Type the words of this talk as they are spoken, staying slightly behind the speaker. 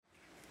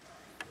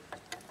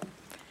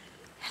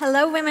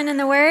Hello, women in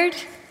the Word.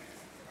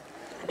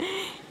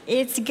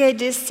 It's good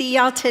to see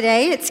y'all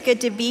today. It's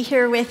good to be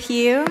here with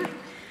you.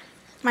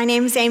 My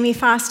name is Amy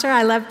Foster.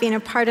 I love being a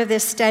part of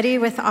this study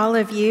with all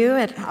of you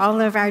at all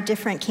of our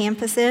different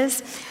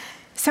campuses.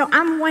 So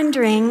I'm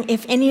wondering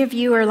if any of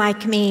you are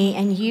like me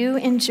and you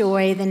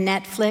enjoy the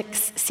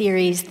Netflix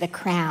series, The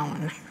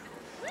Crown.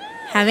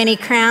 Have any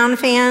Crown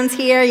fans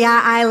here?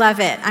 Yeah, I love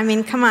it. I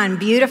mean, come on,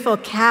 beautiful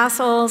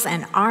castles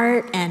and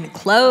art and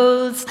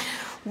clothes.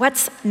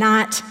 What's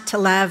not to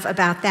love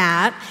about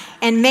that?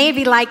 And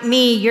maybe like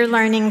me, you're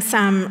learning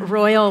some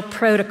royal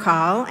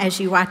protocol as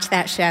you watch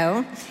that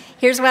show.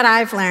 Here's what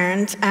I've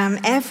learned.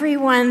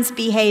 Everyone's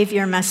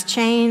behavior must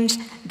change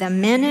the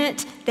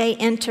minute they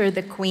enter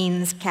the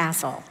Queen's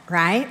castle,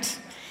 right?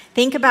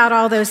 Think about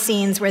all those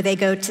scenes where they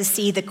go to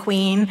see the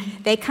Queen.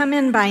 They come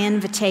in by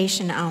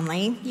invitation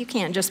only. You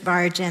can't just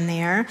barge in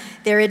there.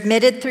 They're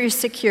admitted through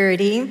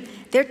security.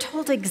 They're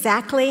told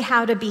exactly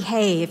how to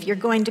behave. You're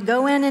going to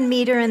go in and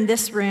meet her in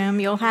this room.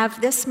 You'll have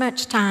this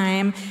much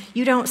time.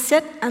 You don't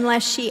sit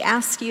unless she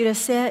asks you to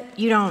sit.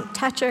 You don't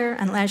touch her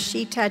unless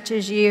she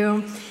touches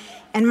you.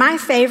 And my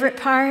favorite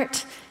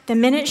part, the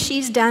minute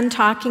she's done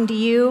talking to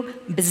you,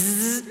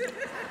 bzzz,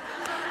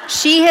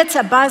 she hits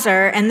a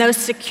buzzer and those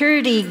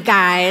security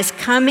guys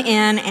come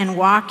in and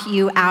walk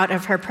you out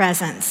of her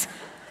presence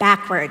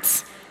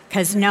backwards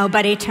because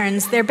nobody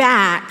turns their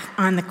back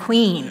on the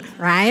Queen,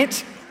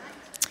 right?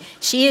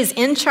 She is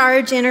in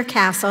charge in her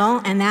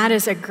castle, and that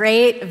is a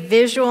great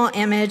visual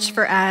image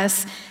for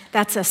us.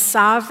 That's a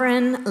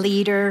sovereign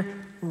leader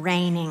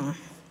reigning.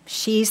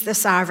 She's the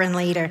sovereign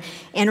leader.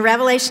 In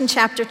Revelation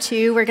chapter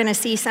 2, we're going to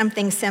see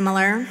something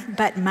similar,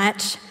 but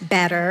much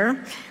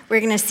better. We're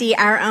going to see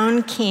our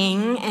own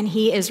king, and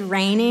he is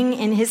reigning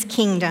in his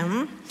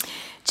kingdom.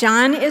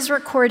 John is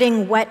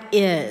recording what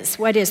is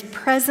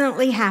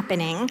presently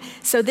happening.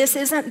 So this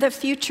isn't the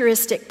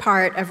futuristic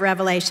part of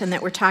Revelation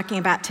that we're talking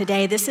about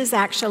today. This is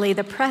actually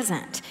the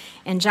present.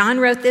 And John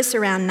wrote this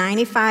around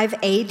 95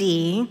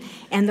 AD,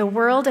 and the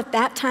world at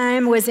that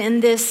time was in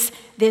this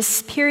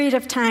period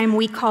of time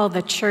we call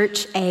the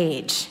church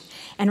age.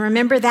 And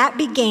remember, that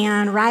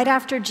began right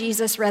after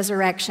Jesus'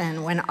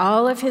 resurrection, when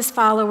all of his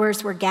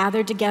followers were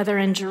gathered together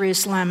in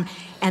Jerusalem,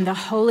 and the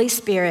Holy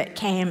Spirit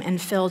came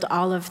and filled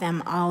all of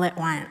them all at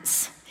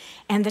once.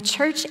 And the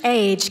church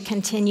age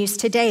continues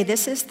today.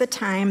 This is the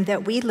time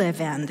that we live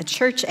in, the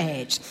church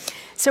age.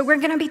 So we're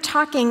going to be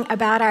talking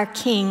about our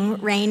king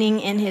reigning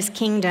in his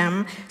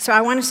kingdom. So I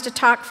want us to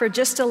talk for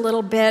just a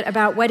little bit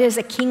about what is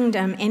a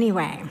kingdom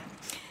anyway.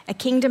 A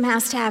kingdom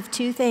has to have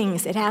two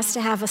things. It has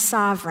to have a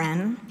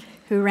sovereign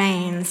who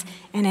reigns,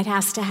 and it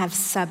has to have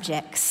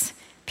subjects,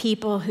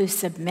 people who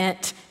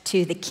submit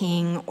to the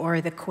king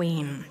or the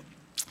queen.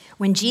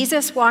 When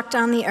Jesus walked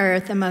on the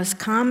earth, the most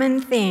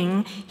common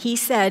thing he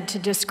said to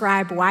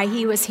describe why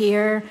he was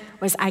here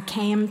was, "I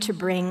came to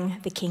bring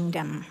the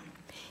kingdom."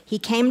 He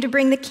came to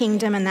bring the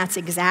kingdom, and that's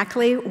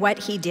exactly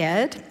what he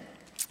did.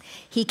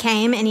 He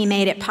came and he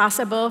made it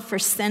possible for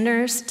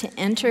sinners to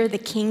enter the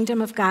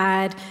kingdom of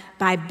God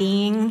by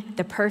being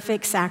the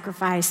perfect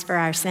sacrifice for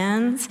our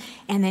sins.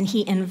 And then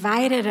he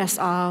invited us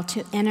all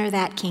to enter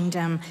that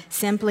kingdom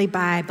simply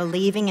by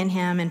believing in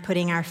him and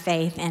putting our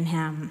faith in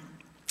him.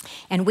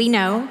 And we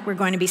know we're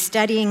going to be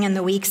studying in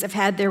the weeks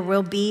ahead. There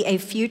will be a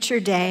future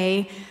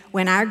day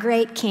when our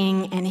great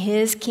king and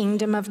his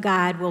kingdom of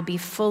God will be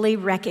fully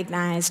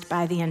recognized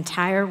by the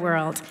entire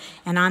world.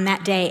 And on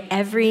that day,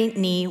 every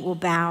knee will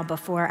bow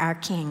before our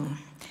king.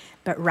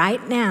 But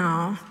right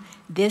now,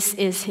 this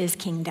is his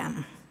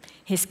kingdom.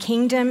 His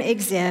kingdom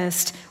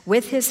exists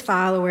with his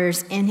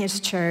followers in his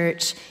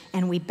church,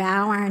 and we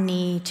bow our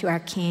knee to our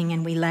king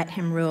and we let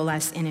him rule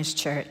us in his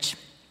church.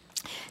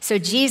 So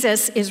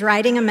Jesus is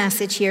writing a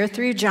message here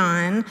through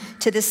John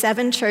to the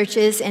 7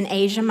 churches in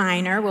Asia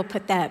Minor. We'll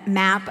put that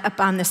map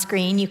up on the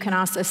screen. You can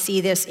also see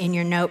this in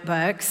your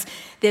notebooks.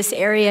 This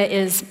area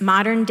is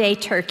modern-day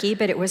Turkey,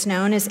 but it was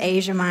known as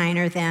Asia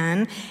Minor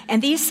then.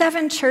 And these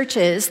 7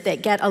 churches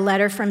that get a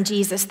letter from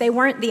Jesus, they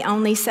weren't the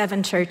only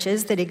 7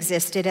 churches that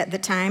existed at the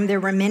time. There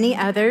were many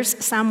others.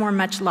 Some were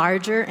much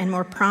larger and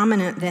more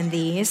prominent than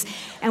these.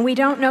 And we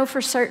don't know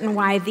for certain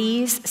why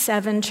these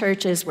 7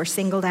 churches were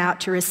singled out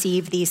to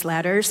receive these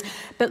letters.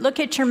 But look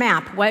at your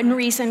map. One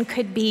reason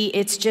could be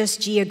it's just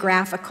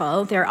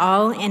geographical. They're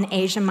all in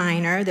Asia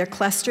Minor. They're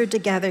clustered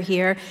together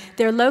here.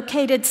 They're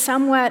located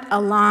somewhat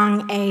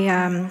along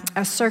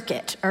a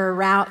circuit or a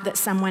route that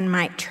someone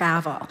might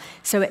travel.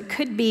 So it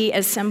could be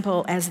as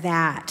simple as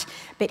that.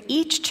 But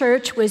each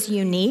church was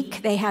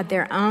unique. They had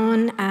their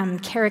own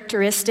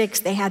characteristics.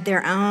 They had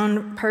their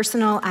own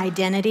personal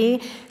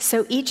identity.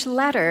 So each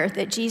letter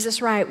that Jesus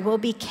writes will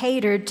be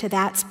catered to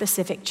that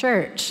specific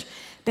church.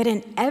 But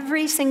in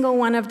every single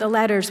one of the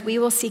letters, we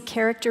will see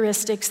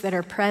characteristics that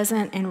are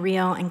present and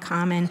real and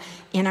common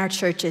in our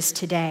churches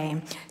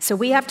today. So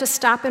we have to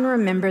stop and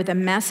remember the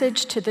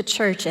message to the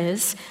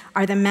churches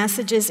are the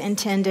messages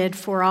intended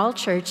for all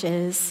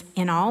churches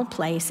in all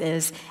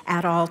places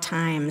at all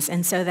times.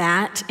 And so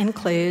that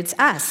includes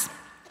us.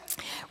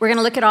 We're going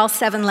to look at all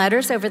 7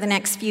 letters over the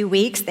next few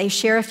weeks. They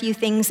share a few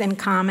things in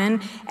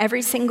common.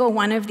 Every single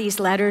one of these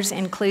letters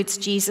includes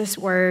Jesus'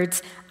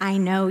 words, I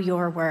know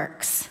your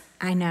works.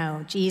 I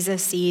know.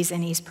 Jesus sees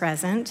and he's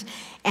present.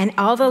 And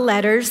all the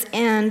letters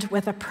end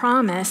with a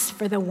promise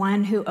for the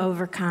one who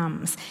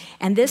overcomes.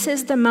 And this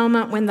is the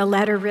moment when the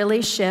letter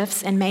really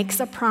shifts and makes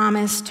a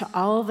promise to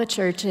all the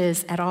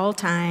churches at all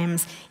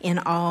times in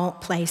all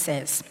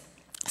places.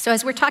 So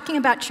as we're talking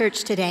about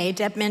church today,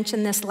 Deb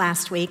mentioned this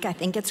last week. I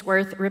think it's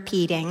worth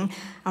repeating.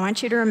 I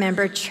want you to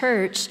remember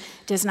church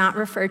does not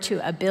refer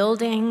to a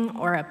building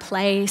or a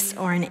place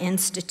or an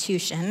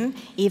institution,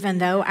 even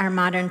though our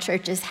modern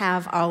churches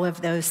have all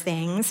of those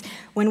things.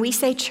 When we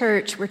say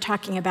church, we're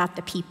talking about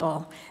the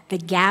people, the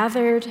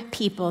gathered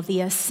people, the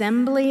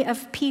assembly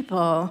of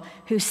people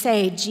who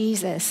say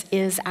Jesus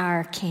is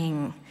our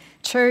King.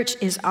 Church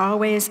is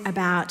always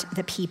about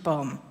the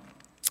people.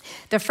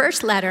 The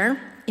first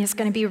letter is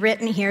going to be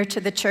written here to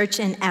the church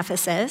in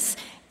Ephesus,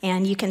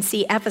 and you can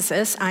see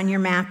Ephesus on your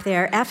map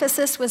there.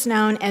 Ephesus was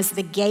known as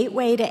the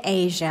gateway to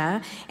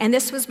Asia, and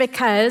this was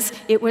because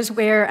it was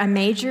where a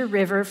major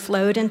river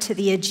flowed into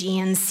the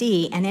Aegean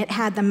Sea, and it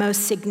had the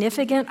most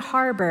significant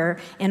harbor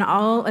in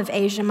all of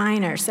Asia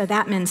Minor. So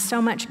that meant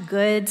so much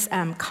goods,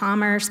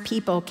 commerce,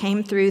 people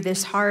came through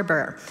this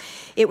harbor.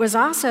 It was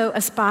also a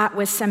spot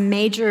with some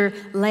major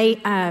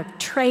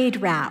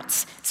trade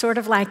routes, sort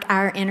of like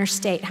our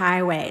interstate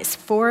highways.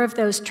 4 of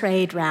those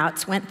trade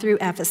routes went through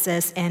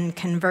Ephesus and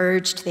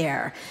converged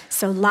there.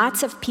 So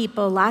lots of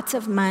people, lots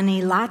of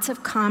money, lots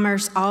of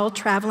commerce, all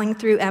traveling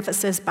through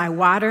Ephesus by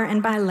water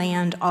and by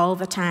land all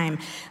the time.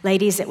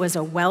 Ladies, it was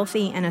a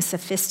wealthy and a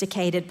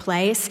sophisticated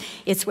place.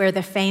 It's where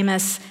the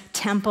famous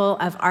Temple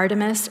of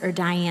Artemis or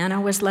Diana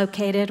was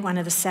located, one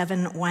of the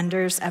 7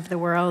 wonders of the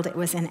world. It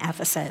was in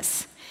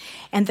Ephesus.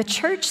 And the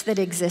church that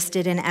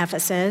existed in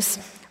Ephesus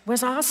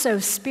was also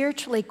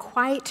spiritually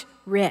quite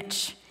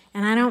rich.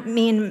 And I don't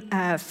mean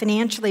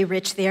financially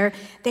rich there.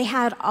 They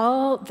had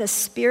all the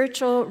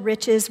spiritual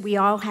riches we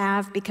all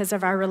have because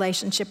of our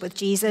relationship with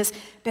Jesus,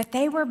 but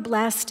they were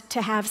blessed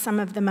to have some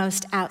of the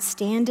most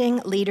outstanding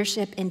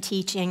leadership and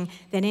teaching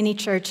that any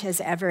church has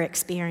ever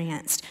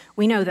experienced.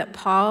 We know that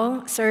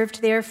Paul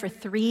served there for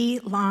 3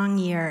 long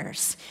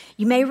years.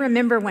 You may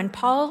remember when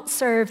Paul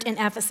served in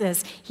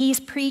Ephesus, he's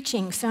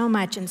preaching so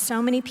much and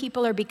so many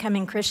people are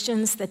becoming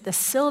Christians that the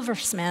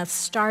silversmiths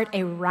start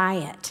a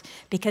riot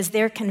because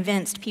they're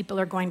convinced people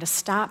are going to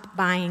stop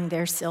buying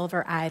their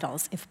silver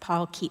idols if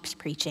Paul keeps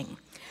preaching.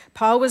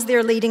 Paul was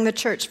there leading the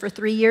church for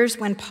 3 years.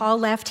 When Paul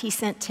left, he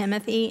sent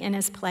Timothy in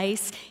his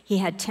place. He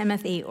had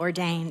Timothy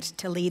ordained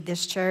to lead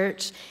this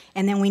church.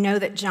 And then we know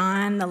that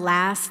John, the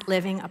last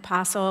living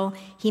apostle,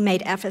 he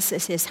made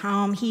Ephesus his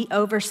home. He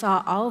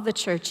oversaw all the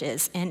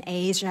churches in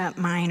Asia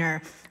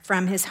Minor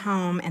from his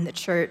home and the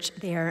church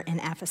there in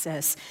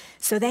Ephesus.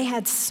 So they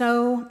had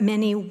so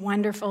many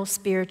wonderful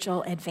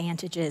spiritual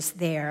advantages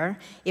there.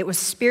 It was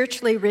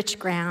spiritually rich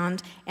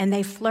ground, and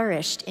they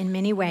flourished in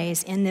many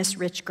ways in this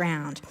rich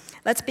ground.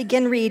 Let's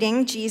begin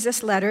reading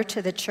Jesus' letter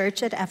to the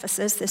church at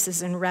Ephesus. This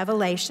is in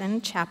Revelation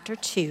chapter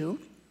 2.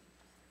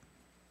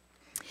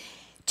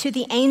 To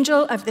the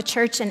angel of the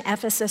church in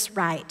Ephesus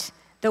write,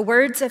 the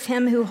words of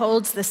him who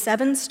holds the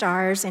 7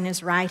 stars in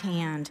his right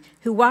hand,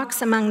 who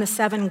walks among the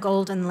 7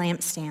 golden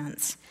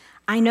lampstands.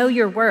 I know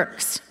your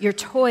works, your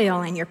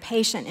toil, and your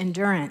patient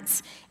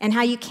endurance, and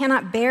how you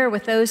cannot bear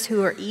with those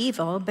who are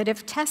evil, but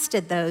have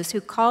tested those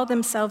who call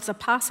themselves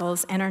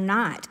apostles and are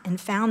not,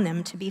 and found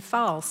them to be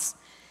false.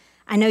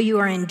 I know you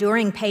are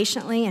enduring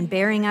patiently and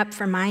bearing up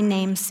for my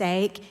name's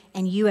sake,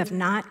 and you have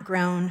not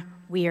grown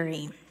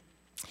weary.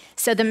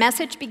 So the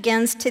message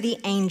begins to the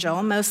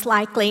angel. Most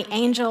likely,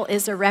 angel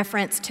is a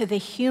reference to the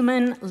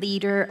human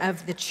leader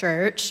of the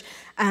church.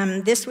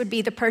 This would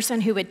be the person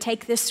who would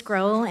take this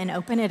scroll and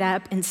open it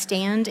up and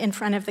stand in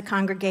front of the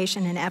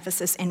congregation in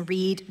Ephesus and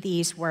read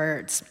these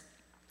words.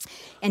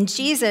 And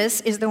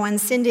Jesus is the one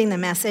sending the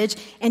message,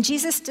 and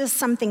Jesus does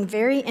something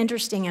very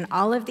interesting in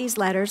all of these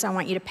letters. I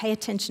want you to pay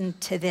attention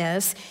to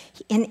this.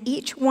 In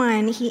each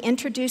one, he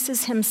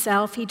introduces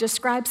himself. He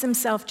describes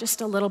himself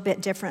just a little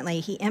bit differently.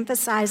 He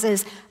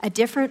emphasizes a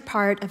different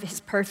part of his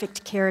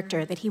perfect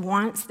character that he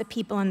wants the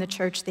people in the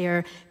church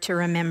there to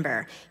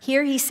remember.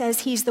 Here he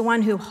says he's the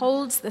one who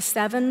holds the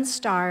 7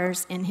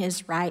 stars in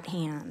his right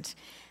hand.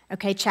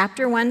 Okay,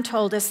 chapter 1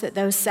 told us that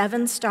those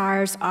 7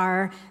 stars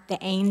are the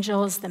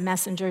angels, the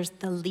messengers,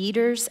 the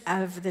leaders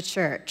of the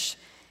church.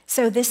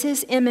 So this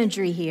is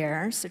imagery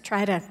here, so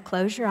try to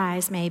close your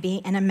eyes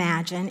maybe and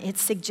imagine. It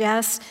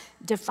suggests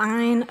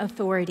divine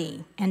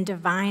authority and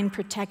divine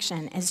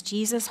protection. As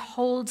Jesus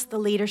holds the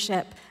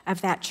leadership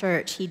of that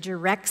church, he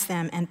directs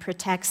them and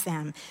protects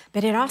them.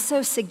 But it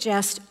also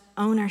suggests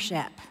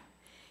ownership.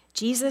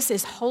 Jesus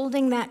is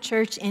holding that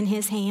church in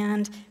his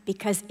hand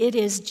because it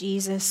is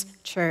Jesus'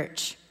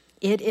 church.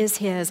 It is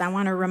his. I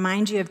want to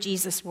remind you of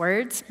Jesus'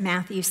 words,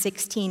 Matthew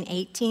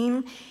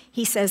 16:18.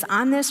 He says,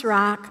 on this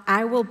rock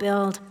I will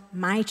build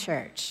my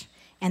church,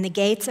 and the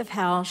gates of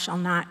hell shall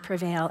not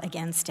prevail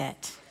against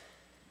it.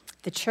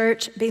 The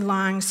church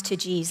belongs to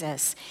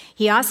Jesus.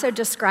 He also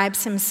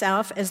describes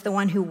himself as the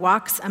one who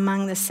walks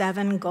among the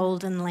 7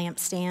 golden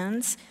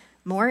lampstands.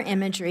 More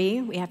imagery,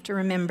 we have to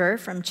remember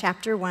from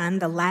chapter 1,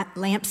 the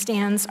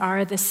lampstands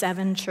are the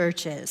 7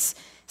 churches.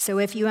 So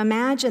if you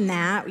imagine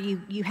that,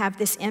 you have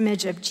this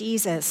image of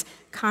Jesus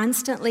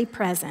constantly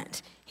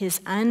present,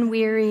 his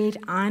unwearied,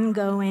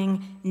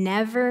 ongoing,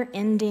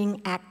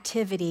 never-ending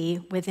activity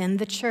within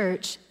the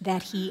church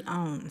that he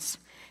owns.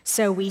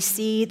 So we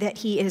see that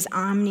he is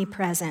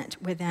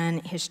omnipresent within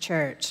his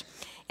church.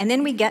 And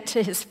then we get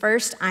to his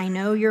first, I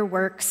know your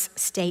works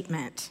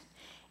statement.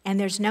 And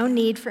there's no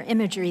need for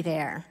imagery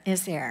there,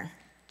 is there?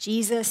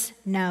 Jesus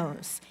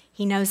knows.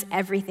 He knows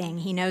everything.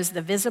 He knows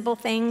the visible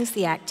things,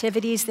 the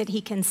activities that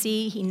he can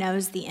see. He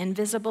knows the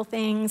invisible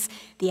things,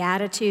 the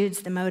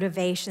attitudes, the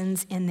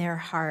motivations in their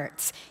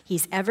hearts.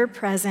 He's ever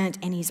present,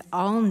 and he's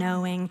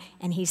all-knowing,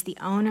 and he's the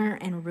owner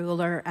and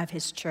ruler of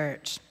his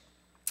church.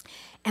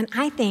 And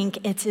I think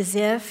it's as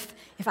if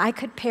I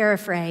could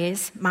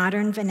paraphrase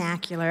modern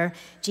vernacular,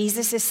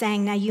 Jesus is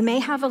saying, now you may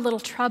have a little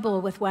trouble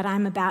with what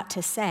I'm about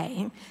to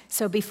say,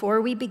 so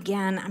before we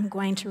begin, I'm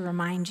going to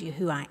remind you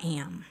who I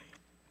am.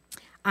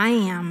 I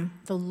am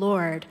the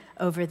Lord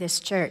over this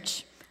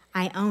church.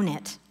 I own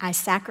it. I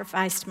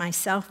sacrificed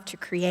myself to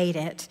create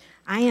it.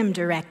 I am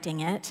directing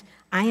it.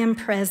 I am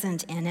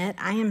present in it.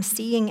 I am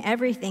seeing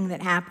everything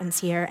that happens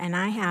here, and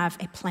I have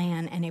a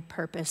plan and a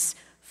purpose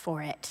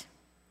for it.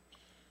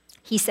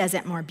 He says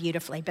it more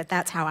beautifully, but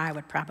that's how I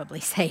would probably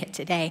say it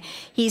today.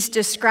 He's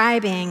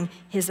describing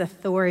his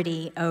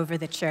authority over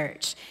the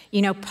church.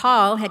 You know,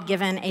 Paul had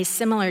given a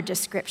similar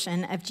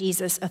description of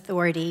Jesus'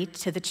 authority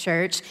to the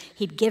church.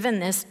 He'd given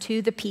this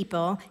to the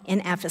people in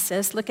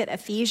Ephesus. Look at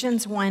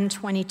Ephesians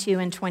 1:22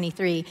 and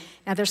 23.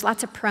 Now, there's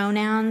lots of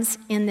pronouns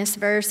in this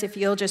verse. If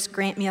you'll just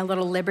grant me a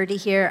little liberty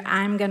here,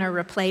 I'm going to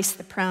replace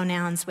the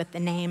pronouns with the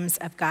names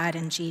of God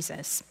and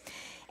Jesus.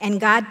 And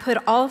God put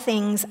all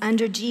things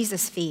under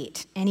Jesus'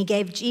 feet, and he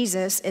gave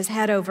Jesus as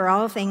head over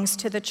all things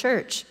to the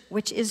church,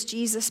 which is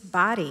Jesus'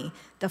 body,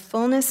 the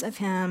fullness of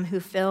him who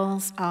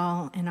fills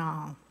all in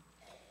all.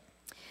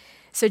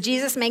 So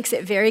Jesus makes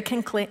it very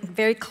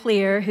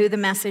clear who the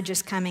message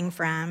is coming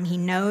from. He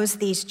knows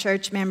these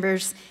church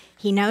members.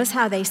 He knows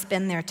how they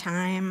spend their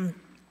time.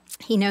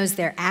 He knows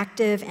they're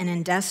active and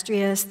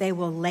industrious. They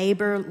will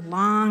labor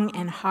long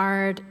and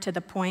hard to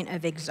the point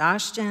of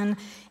exhaustion,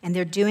 and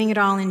they're doing it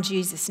all in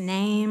Jesus'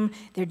 name.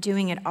 They're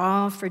doing it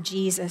all for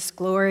Jesus'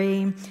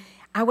 glory.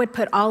 I would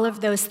put all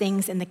of those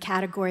things in the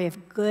category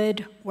of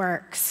good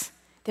works.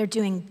 They're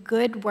doing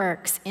good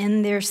works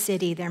in their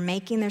city. They're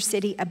making their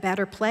city a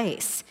better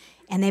place.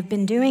 And they've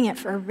been doing it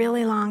for a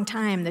really long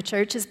time. The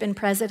church has been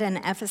present in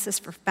Ephesus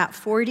for about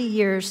 40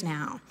 years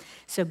now.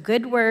 So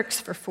good works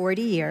for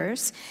 40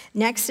 years.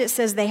 Next it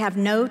says they have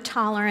no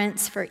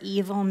tolerance for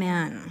evil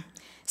men.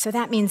 So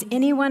that means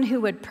anyone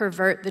who would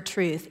pervert the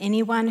truth,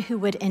 anyone who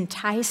would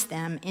entice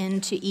them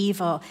into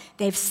evil,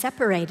 they've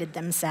separated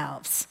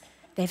themselves.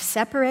 They've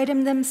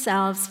separated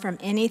themselves from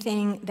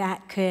anything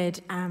that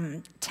could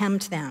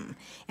tempt them.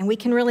 And we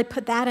can really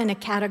put that in a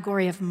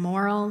category of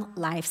moral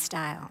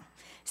lifestyle.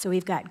 So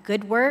we've got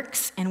good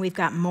works and we've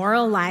got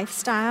moral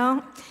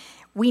lifestyle.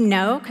 We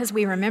know, because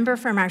we remember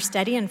from our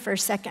study in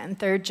 1st, 2nd, and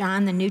 3rd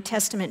John, the New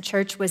Testament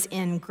church was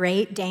in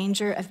great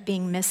danger of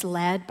being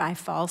misled by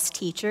false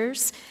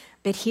teachers.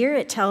 But here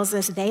it tells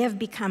us they have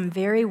become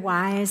very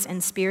wise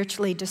and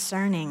spiritually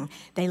discerning.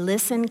 They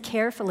listen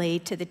carefully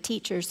to the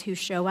teachers who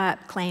show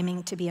up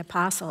claiming to be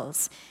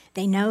apostles.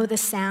 They know the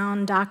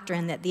sound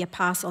doctrine that the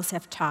apostles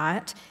have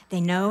taught. They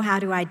know how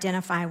to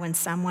identify when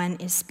someone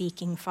is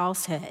speaking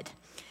falsehood.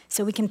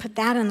 So we can put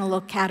that in the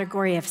little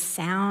category of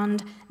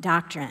sound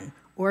doctrine,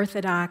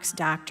 orthodox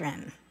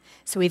doctrine.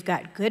 So we've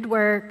got good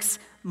works,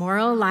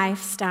 moral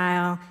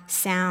lifestyle,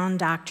 sound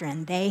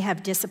doctrine. They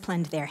have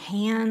disciplined their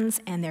hands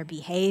and their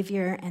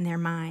behavior and their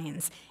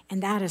minds.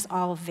 And that is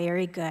all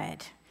very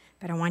good.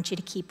 But I want you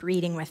to keep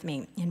reading with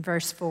me in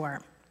verse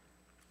 4.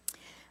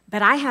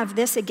 But I have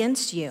this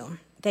against you,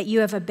 that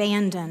you have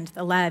abandoned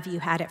the love you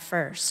had at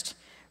first.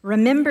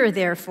 Remember,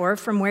 therefore,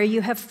 from where you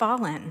have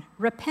fallen.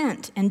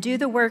 Repent and do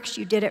the works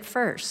you did at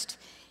first.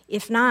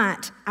 If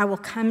not, I will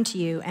come to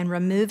you and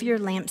remove your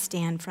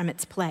lampstand from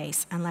its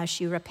place unless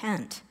you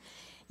repent.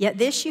 Yet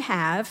this you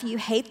have, you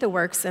hate the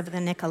works of the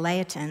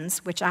Nicolaitans,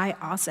 which I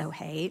also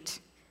hate.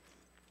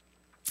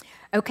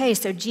 Okay,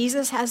 so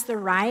Jesus has the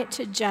right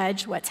to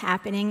judge what's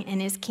happening in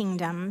his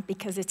kingdom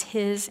because it's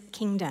his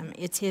kingdom.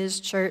 It's his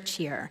church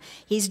here.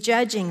 He's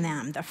judging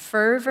them. The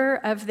fervor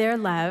of their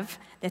love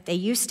that they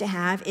used to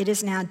have, it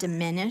is now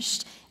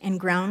diminished and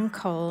grown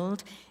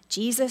cold.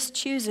 Jesus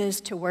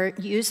chooses to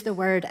use the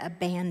word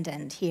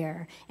abandoned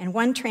here. In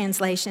one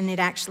translation, it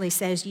actually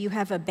says, you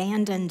have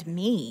abandoned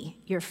me,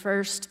 your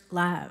first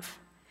love.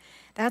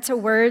 That's a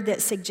word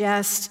that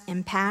suggests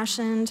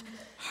impassioned,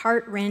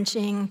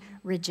 heart-wrenching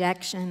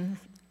rejection.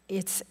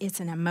 it's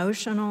an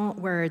emotional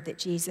word that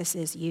Jesus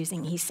is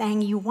using. He's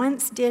saying, you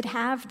once did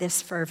have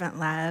this fervent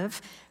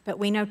love, but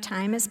we know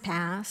time has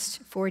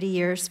passed, 40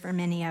 years for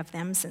many of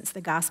them since the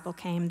gospel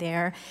came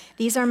there.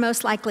 These are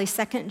most likely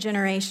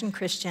second-generation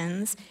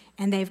Christians,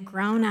 and they've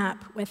grown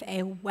up with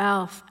a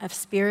wealth of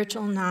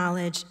spiritual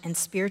knowledge and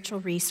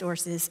spiritual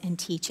resources and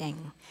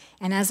teaching.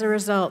 And as a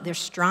result, they're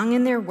strong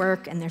in their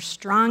work, and they're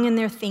strong in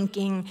their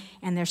thinking,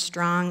 and they're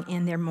strong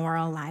in their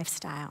moral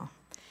lifestyle.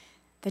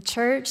 The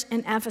church in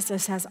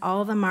Ephesus has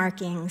all the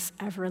markings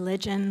of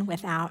religion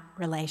without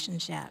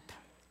relationship.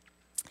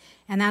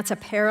 And that's a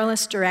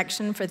perilous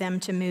direction for them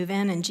to move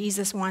in, and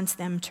Jesus wants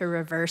them to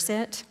reverse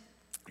it.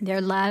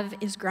 Their love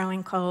is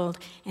growing cold,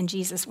 and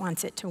Jesus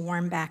wants it to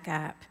warm back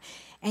up.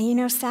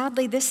 And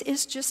sadly, this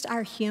is just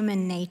our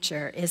human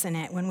nature, isn't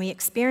it? When we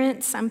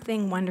experience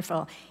something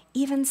wonderful,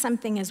 even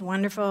something as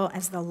wonderful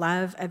as the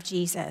love of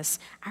Jesus,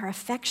 our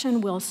affection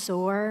will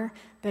soar,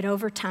 but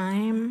over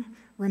time,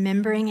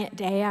 remembering it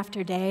day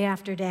after day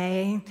after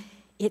day,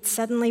 it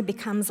suddenly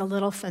becomes a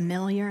little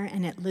familiar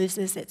and it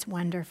loses its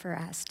wonder for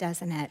us,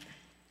 doesn't it?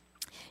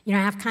 I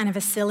have kind of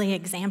a silly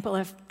example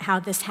of how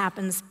this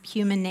happens,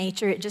 human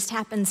nature. It just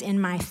happens in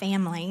my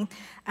family.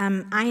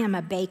 I am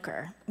a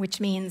baker, which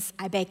means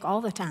I bake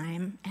all the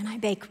time, and I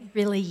bake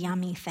really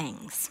yummy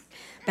things.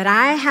 But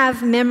I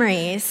have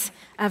memories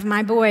of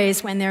my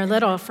boys when they're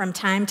little from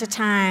time to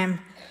time.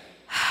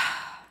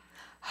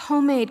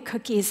 Homemade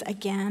cookies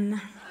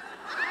again.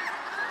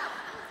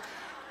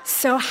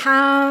 So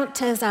how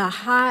does a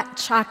hot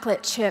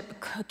chocolate chip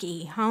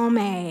cookie,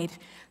 homemade,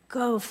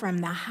 go from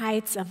the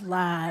heights of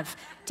love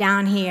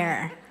down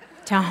here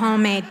to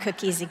homemade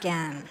cookies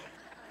again?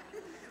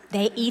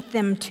 They eat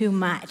them too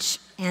much,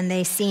 and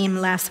they seem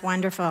less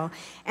wonderful.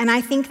 And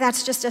I think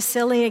that's just a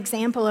silly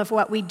example of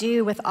what we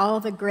do with all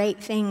the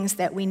great things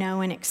that we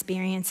know and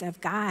experience of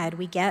God.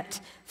 We get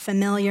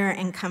familiar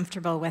and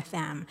comfortable with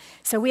them.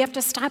 So we have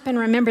to stop and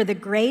remember the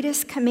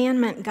greatest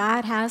commandment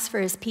God has for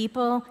his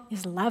people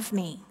is love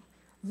me.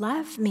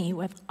 Love me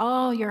with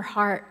all your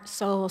heart,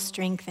 soul,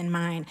 strength, and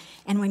mind.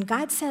 And when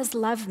God says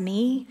love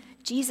me,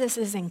 Jesus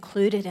is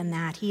included in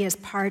that. He is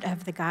part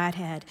of the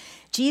Godhead.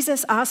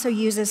 Jesus also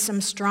uses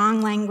some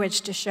strong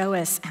language to show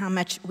us how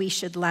much we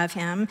should love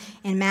him.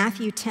 In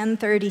Matthew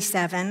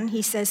 10:37,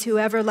 he says,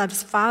 whoever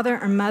loves father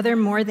or mother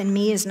more than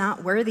me is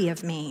not worthy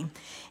of me.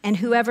 And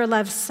whoever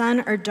loves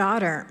son or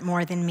daughter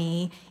more than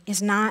me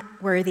is not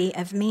worthy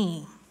of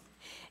me.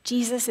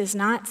 Jesus is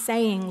not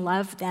saying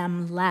love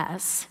them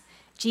less.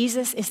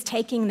 Jesus is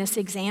taking this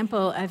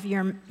example of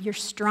your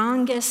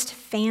strongest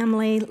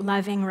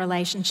family-loving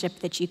relationship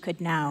that you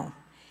could know.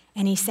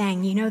 And he's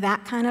saying,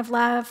 that kind of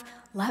love?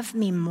 Love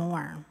me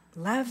more.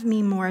 Love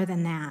me more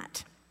than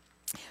that.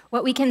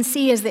 What we can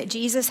see is that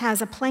Jesus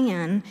has a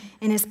plan,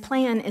 and his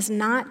plan is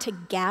not to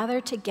gather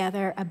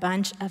together a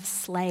bunch of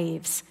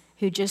slaves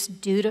who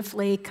just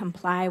dutifully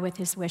comply with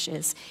his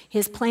wishes.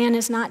 His plan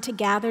is not to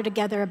gather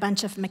together a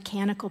bunch of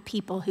mechanical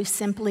people who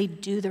simply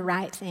do the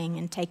right thing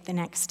and take the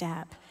next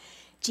step.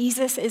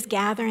 Jesus is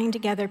gathering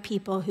together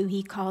people who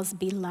he calls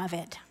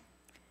beloved.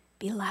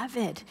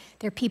 Beloved.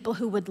 They're people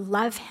who would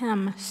love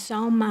him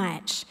so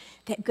much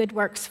that good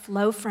works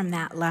flow from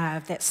that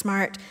love, that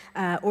smart,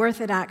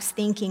 orthodox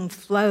thinking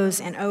flows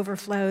and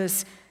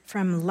overflows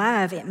from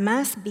love. It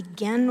must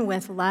begin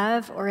with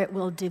love, or it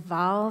will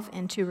devolve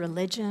into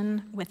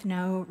religion with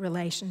no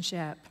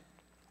relationship.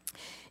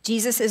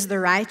 Jesus is the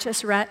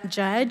righteous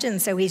judge,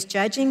 and so he's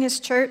judging his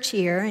church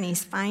here, and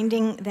he's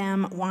finding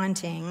them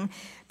wanting.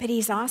 But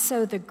he's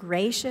also the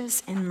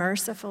gracious and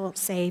merciful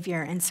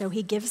Savior, and so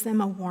he gives them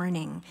a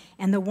warning.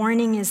 And the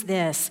warning is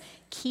this: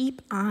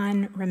 keep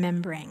on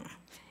remembering.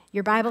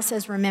 Your Bible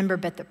says remember,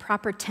 but the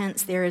proper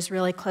tense there is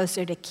really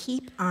closer to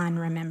keep on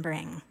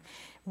remembering.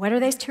 What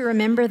are they to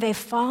remember? They've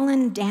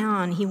fallen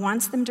down. He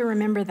wants them to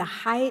remember the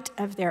height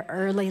of their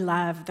early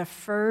love, the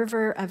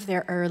fervor of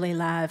their early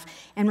love.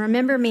 And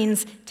remember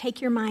means take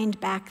your mind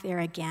back there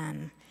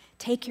again.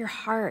 Take your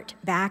heart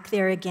back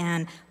there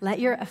again. Let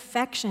your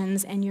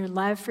affections and your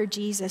love for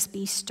Jesus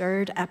be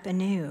stirred up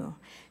anew.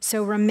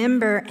 So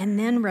remember and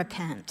then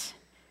repent.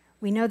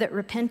 We know that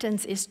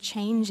repentance is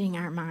changing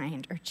our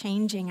mind or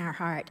changing our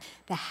heart.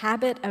 The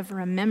habit of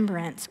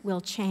remembrance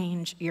will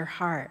change your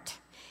heart.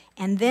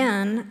 And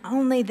then,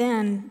 only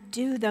then,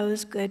 do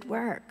those good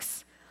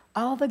works.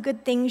 All the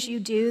good things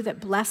you do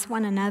that bless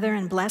one another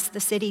and bless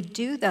the city,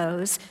 do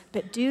those,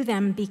 but do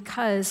them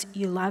because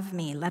you love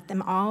me. Let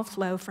them all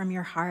flow from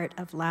your heart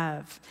of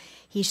love.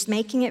 He's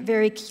making it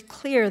very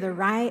clear the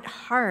right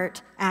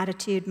heart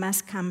attitude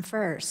must come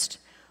first,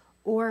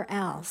 or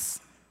else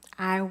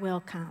I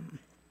will come.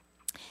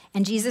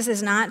 And Jesus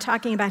is not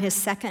talking about his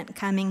second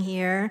coming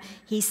here.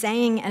 He's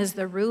saying as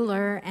the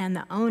ruler and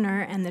the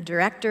owner and the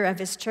director of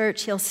his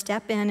church, he'll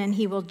step in and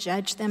he will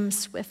judge them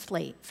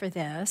swiftly for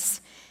this.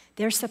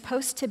 They're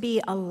supposed to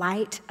be a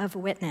light of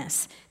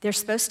witness. They're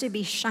supposed to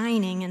be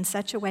shining in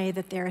such a way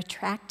that they're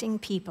attracting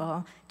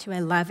people to a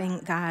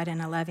loving God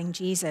and a loving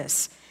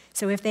Jesus.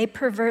 So if they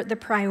pervert the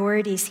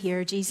priorities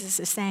here, Jesus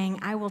is saying,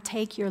 I will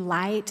take your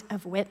light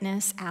of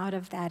witness out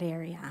of that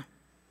area.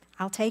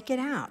 I'll take it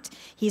out.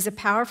 He's a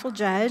powerful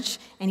judge,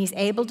 and he's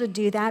able to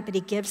do that, but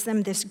he gives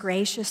them this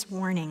gracious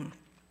warning.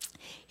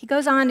 He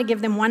goes on to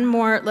give them one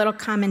more little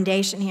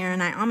commendation here,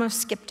 and I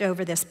almost skipped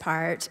over this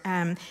part.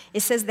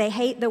 It says they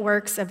hate the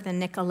works of the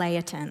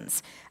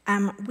Nicolaitans.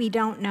 We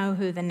don't know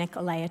who the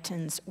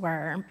Nicolaitans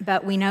were,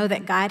 but we know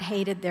that God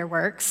hated their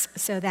works,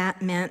 so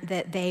that meant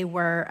that they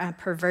were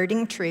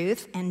perverting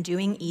truth and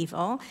doing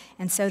evil,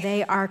 and so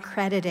they are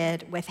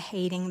credited with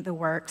hating the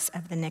works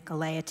of the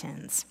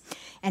Nicolaitans.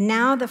 And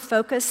now the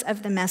focus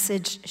of the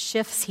message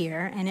shifts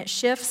here, and it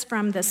shifts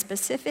from the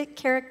specific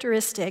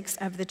characteristics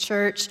of the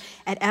church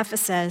at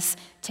Ephesus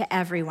to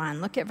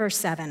everyone. Look at verse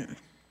 7.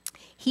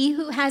 He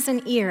who has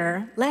an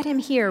ear, let him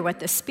hear what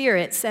the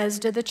Spirit says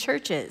to the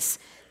churches.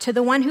 To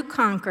the one who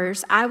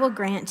conquers, I will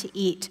grant to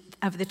eat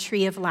of the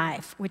tree of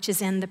life, which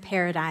is in the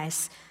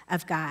paradise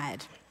of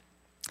God.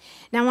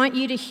 Now, I want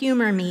you to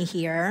humor me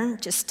here,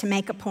 just to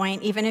make a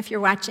point. Even if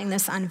you're watching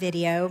this on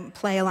video,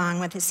 play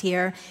along with us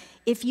here.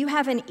 If you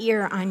have an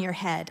ear on your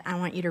head, I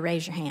want you to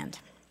raise your hand.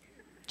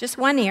 Just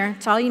one ear,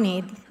 it's all you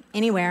need,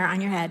 anywhere on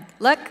your head.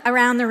 Look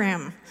around the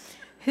room.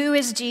 Who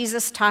is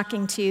Jesus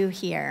talking to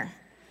here?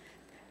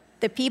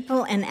 The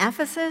people in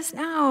Ephesus?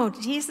 No,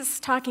 Jesus is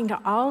talking to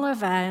all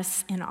of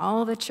us in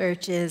all the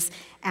churches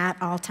at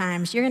all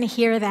times. You're going to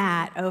hear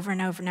that over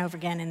and over and over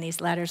again in these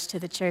letters to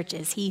the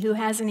churches. He who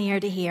has an ear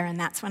to hear, and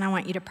that's when I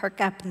want you to perk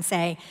up and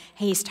say,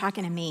 hey, he's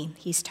talking to me.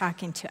 He's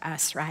talking to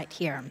us right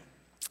here.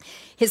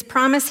 His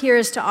promise here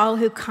is to all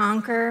who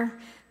conquer.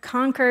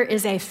 Conquer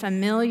is a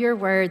familiar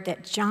word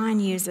that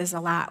John uses a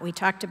lot. We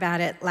talked about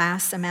it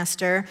last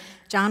semester.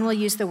 John will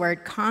use the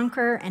word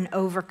conquer and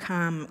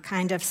overcome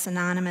kind of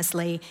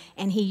synonymously,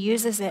 and he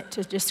uses it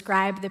to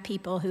describe the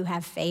people who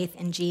have faith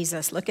in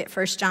Jesus. Look at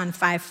 1 John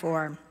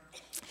 5:4.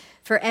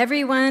 For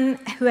everyone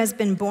who has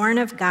been born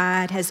of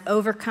God has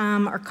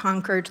overcome or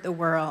conquered the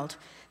world.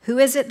 Who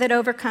is it that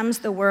overcomes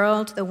the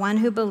world? The one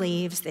who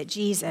believes that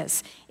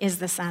Jesus is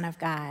the Son of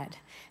God.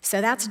 So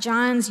that's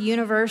John's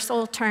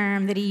universal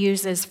term that he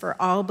uses for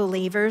all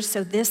believers.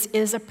 So this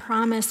is a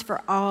promise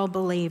for all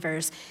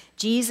believers.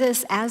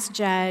 Jesus, as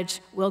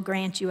judge, will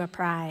grant you a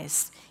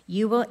prize.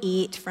 You will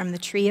eat from the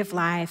tree of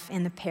life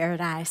in the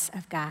paradise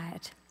of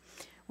God.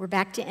 We're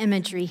back to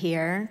imagery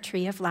here,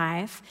 tree of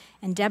life.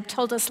 And Deb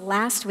told us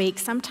last week,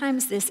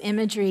 sometimes this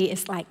imagery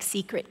is like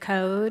secret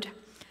code.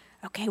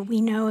 Okay,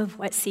 we know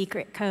what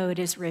secret code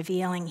is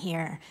revealing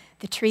here.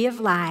 The tree of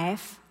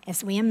life,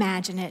 as we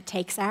imagine it,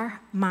 takes our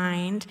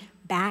mind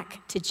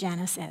back to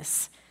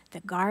Genesis,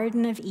 the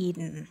Garden of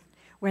Eden,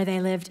 where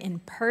they lived in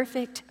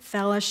perfect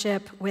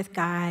fellowship with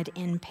God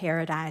in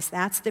paradise.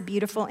 That's the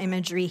beautiful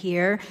imagery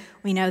here.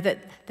 We know that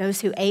those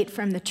who ate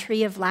from the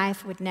tree of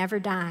life would never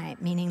die,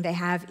 meaning they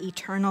have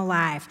eternal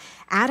life.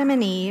 Adam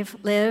and Eve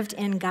lived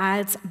in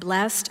God's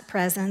blessed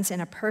presence in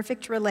a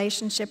perfect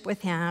relationship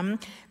with him,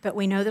 but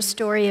we know the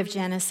story of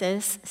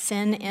Genesis.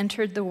 Sin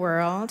entered the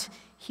world.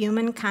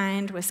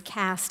 Humankind was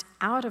cast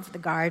out of the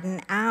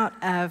garden, out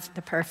of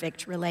the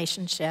perfect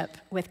relationship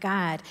with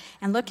God.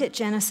 And look at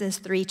Genesis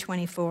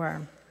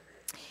 3:24.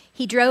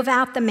 He drove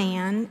out the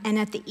man, and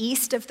at the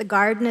east of the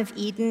Garden of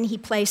Eden, he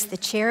placed the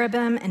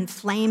cherubim and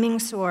flaming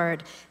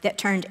sword that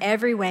turned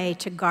every way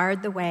to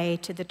guard the way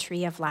to the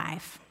tree of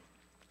life.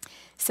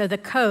 So the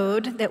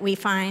code that we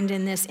find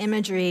in this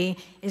imagery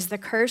is the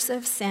curse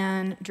of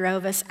sin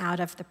drove us out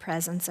of the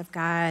presence of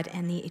God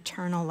and the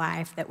eternal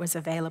life that was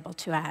available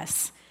to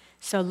us.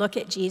 So look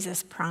at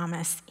Jesus'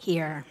 promise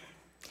here.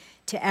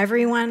 To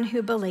everyone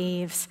who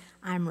believes,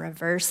 I'm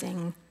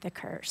reversing the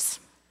curse.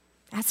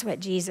 That's what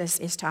Jesus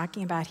is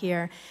talking about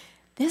here.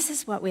 This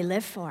is what we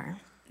live for.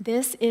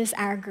 This is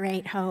our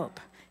great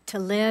hope, to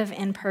live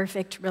in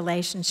perfect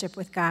relationship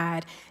with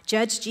God.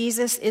 Judge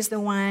Jesus is the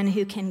one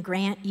who can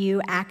grant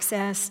you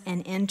access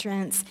and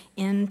entrance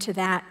into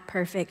that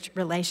perfect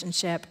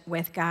relationship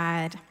with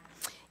God.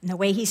 And the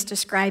way he's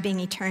describing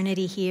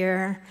eternity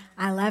here,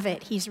 I love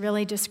it. He's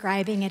really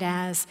describing it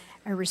as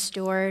a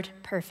restored,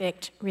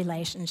 perfect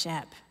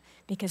relationship,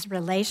 because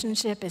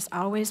relationship is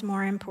always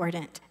more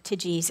important to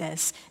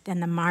Jesus than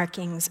the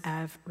markings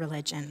of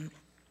religion.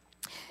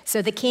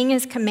 So the king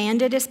has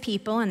commanded his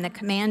people, and the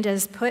command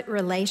is put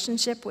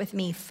relationship with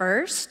me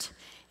first,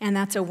 and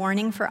that's a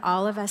warning for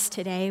all of us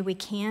today. We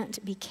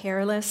can't be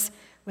careless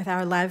with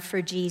our love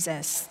for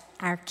Jesus.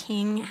 Our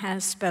king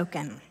has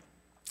spoken.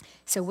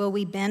 So will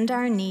we bend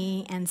our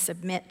knee and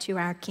submit to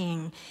our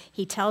King?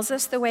 He tells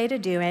us the way to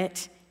do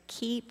it.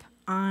 Keep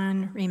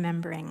on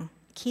remembering.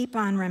 Keep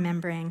on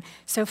remembering.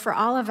 So for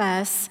all of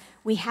us,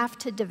 we have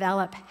to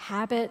develop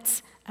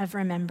habits of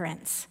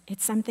remembrance.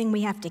 It's something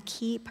we have to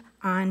keep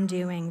on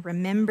doing,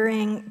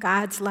 remembering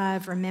God's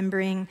love,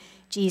 remembering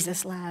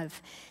Jesus'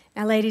 love.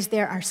 Now, ladies,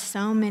 there are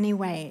so many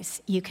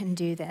ways you can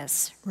do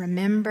this.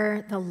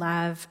 Remember the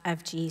love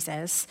of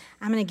Jesus.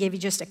 I'm going to give you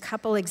just a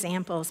couple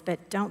examples,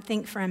 but don't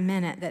think for a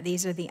minute that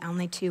these are the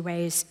only two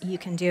ways you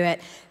can do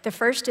it. The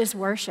first is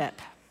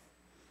worship.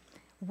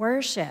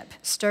 Worship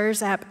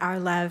stirs up our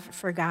love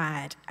for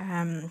God.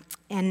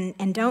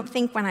 And don't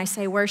think when I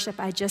say worship,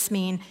 I just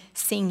mean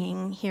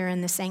singing here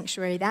in the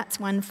sanctuary. That's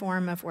one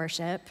form of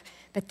worship,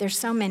 but there's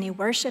so many.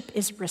 Worship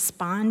is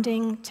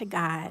responding to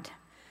God,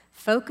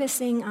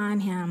 focusing on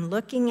Him,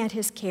 looking at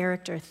His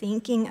character,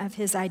 thinking of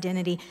His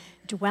identity,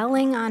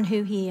 dwelling on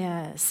who He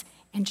is,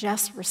 and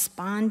just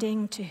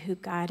responding to who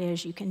God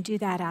is. You can do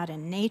that out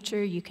in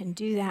nature. You can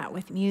do that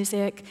with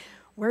music.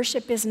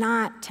 Worship is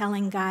not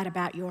telling God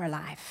about your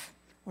life.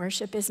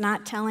 Worship is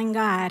not telling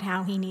God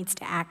how He needs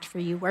to act for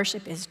you.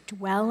 Worship is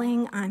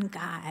dwelling on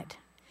God.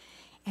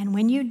 And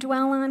when you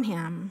dwell on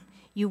Him,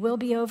 you will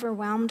be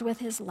overwhelmed with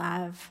His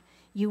love.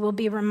 You will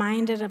be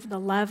reminded of the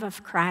love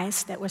of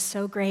Christ that was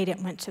so great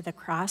it went to the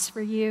cross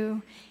for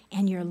you.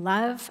 And your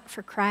love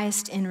for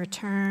Christ in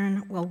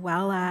return will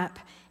well up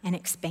and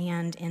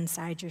expand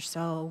inside your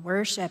soul.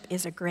 Worship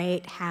is a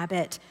great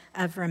habit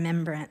of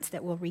remembrance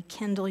that will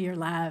rekindle your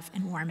love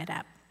and warm it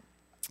up.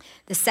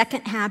 The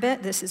second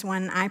habit, this is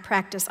one I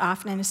practice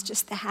often, and it's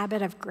just the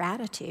habit of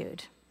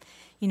gratitude.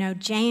 You know,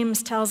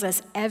 James tells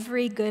us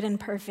every good and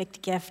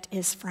perfect gift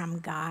is from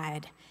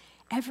God.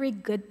 Every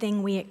good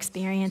thing we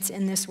experience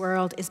in this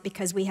world is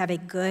because we have a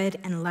good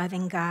and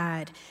loving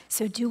God.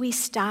 So do we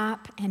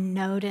stop and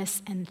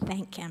notice and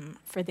thank Him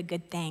for the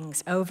good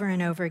things over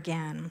and over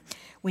again?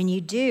 When you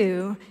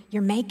do,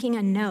 you're making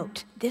a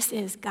note. This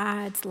is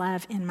God's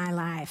love in my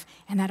life,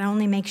 and that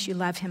only makes you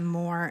love Him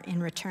more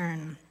in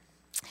return.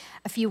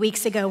 A few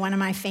weeks ago, one of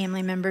my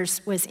family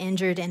members was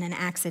injured in an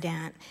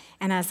accident,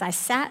 and as I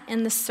sat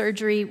in the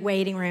surgery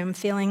waiting room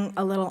feeling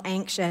a little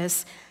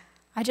anxious,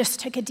 I just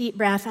took a deep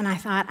breath and I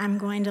thought, I'm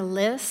going to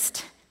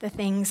list the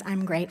things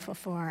I'm grateful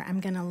for. I'm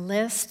going to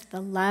list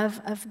the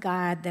love of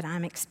God that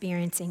I'm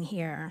experiencing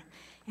here.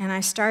 And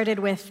I started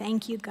with,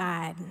 thank you,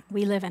 God.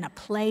 We live in a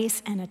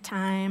place and a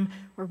time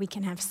where we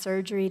can have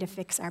surgery to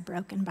fix our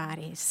broken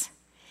bodies.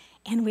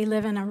 And we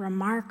live in a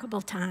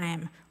remarkable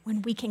time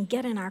when we can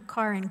get in our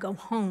car and go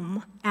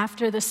home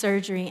after the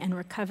surgery and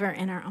recover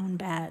in our own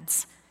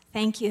beds.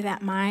 Thank you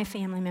that my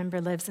family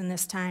member lives in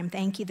this time.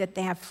 Thank you that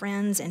they have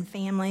friends and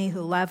family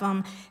who love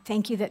them.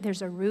 Thank you that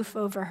there's a roof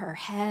over her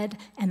head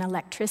and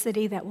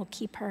electricity that will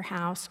keep her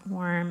house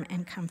warm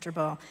and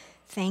comfortable.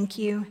 Thank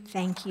you,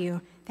 thank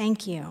you,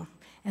 thank you.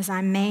 As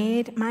I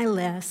made my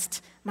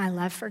list, my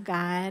love for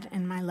God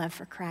and my love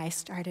for Christ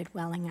started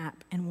welling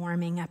up and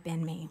warming up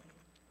in me.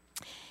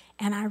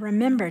 And I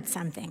remembered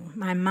something.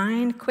 My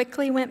mind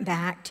quickly went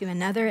back to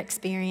another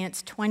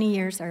experience 20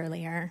 years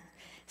earlier,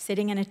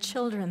 sitting in a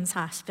children's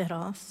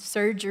hospital,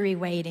 surgery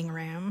waiting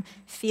room,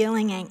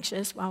 feeling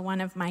anxious while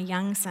one of my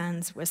young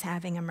sons was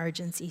having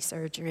emergency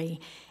surgery.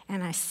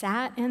 And I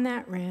sat in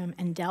that room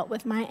and dealt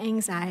with my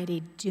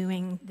anxiety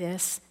doing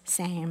this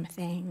same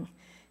thing.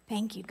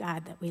 Thank you,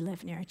 God, that we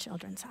live near a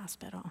children's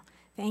hospital.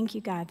 Thank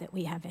you, God, that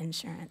we have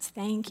insurance.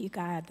 Thank you,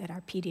 God, that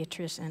our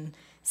pediatrician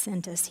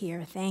sent us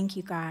here. Thank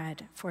you,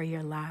 God, for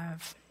your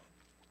love.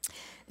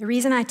 The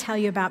reason I tell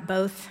you about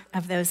both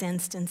of those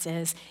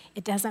instances,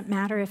 it doesn't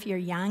matter if you're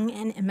young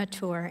and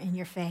immature in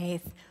your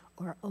faith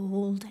or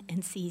old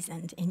and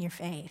seasoned in your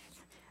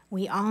faith.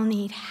 We all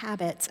need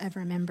habits of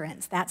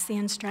remembrance. That's the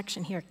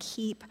instruction here.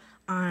 Keep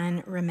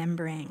on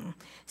remembering.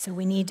 So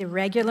we need to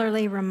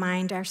regularly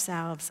remind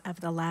ourselves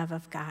of the love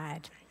of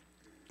God.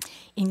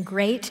 In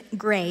great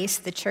grace,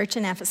 the church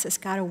in Ephesus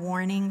got a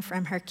warning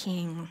from her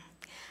king.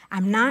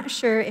 I'm not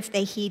sure if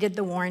they heeded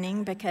the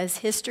warning because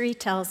history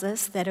tells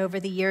us that over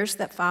the years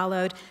that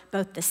followed,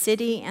 both the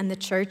city and the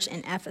church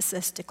in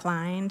Ephesus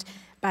declined.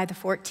 By the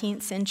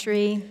 14th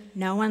century,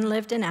 no one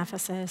lived in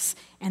Ephesus,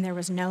 and there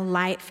was no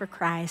light for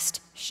Christ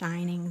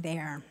shining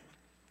there.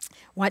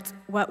 What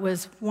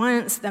was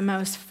once the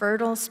most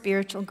fertile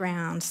spiritual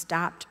ground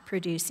stopped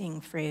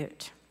producing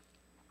fruit.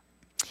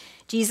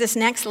 Jesus'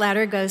 next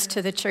letter goes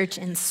to the church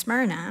in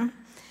Smyrna.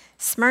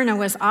 Smyrna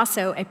was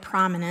also a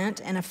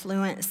prominent and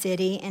affluent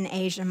city in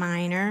Asia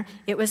Minor.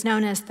 It was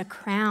known as the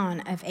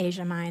crown of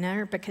Asia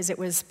Minor because it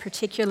was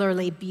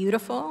particularly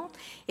beautiful.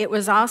 It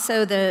was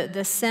also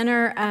the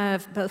center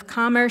of both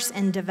commerce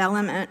and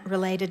development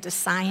related to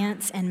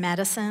science and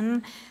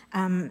medicine.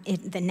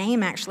 The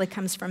name actually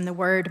comes from the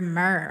word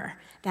myrrh,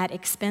 that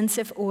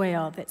expensive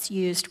oil that's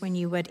used when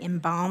you would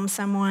embalm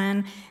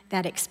someone,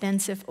 that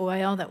expensive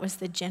oil that was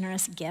the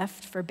generous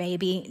gift for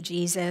baby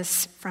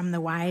Jesus from the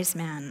wise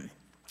men.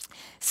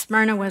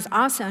 Smyrna was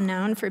also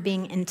known for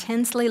being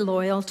intensely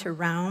loyal to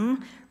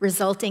Rome,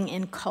 resulting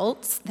in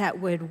cults that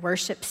would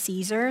worship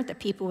Caesar. The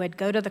people would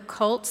go to the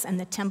cults and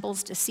the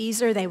temples to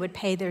Caesar. They would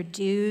pay their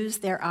dues,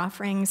 their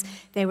offerings.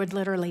 They would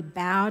literally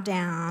bow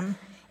down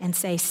and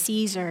say,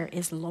 Caesar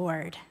is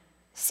Lord.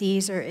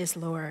 Caesar is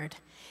Lord.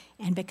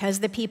 And because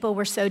the people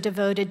were so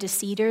devoted to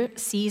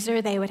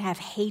Caesar, they would have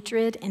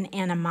hatred and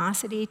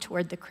animosity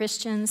toward the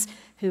Christians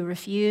who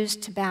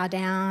refused to bow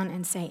down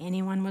and say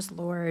anyone was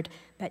Lord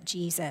but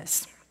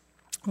Jesus.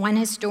 One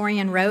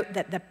historian wrote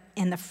that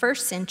in the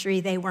first century,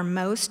 they were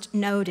most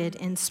noted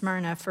in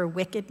Smyrna for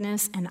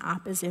wickedness and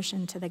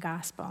opposition to the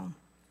gospel.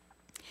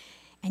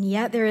 And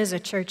yet there is a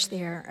church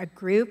there, a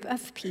group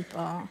of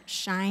people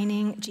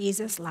shining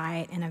Jesus'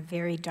 light in a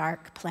very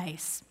dark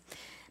place.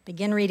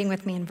 Begin reading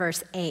with me in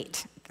verse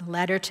 8, the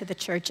letter to the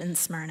church in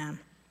Smyrna.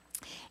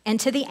 And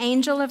to the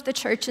angel of the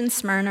church in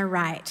Smyrna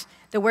write,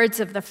 the words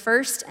of the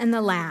first and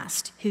the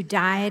last who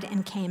died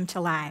and came to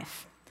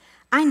life.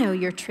 I know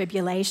your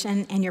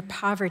tribulation and your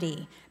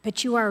poverty,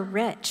 but you are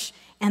rich,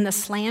 and the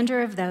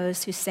slander of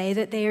those who say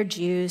that they are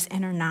Jews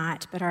and are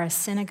not, but are a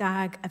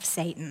synagogue of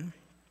Satan.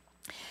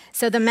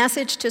 So the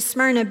message to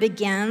Smyrna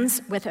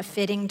begins with a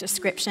fitting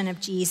description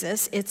of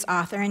Jesus, its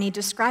author, and he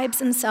describes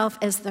himself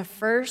as the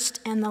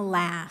first and the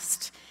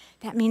last.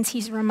 That means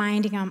he's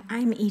reminding them,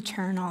 I'm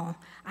eternal.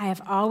 I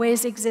have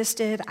always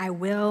existed. I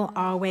will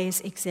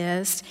always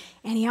exist.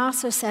 And he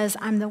also says,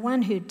 I'm the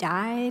one who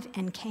died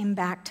and came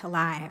back to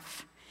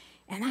life.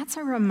 And that's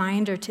a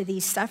reminder to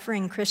these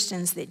suffering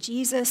Christians that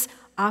Jesus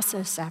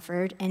also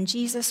suffered, and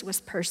Jesus was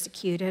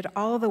persecuted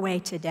all the way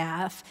to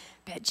death,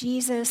 but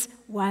Jesus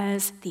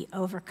was the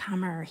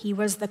overcomer. He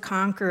was the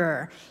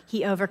conqueror.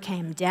 He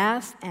overcame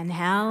death and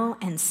hell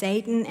and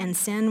Satan and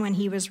sin when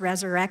he was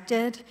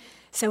resurrected.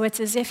 So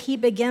it's as if he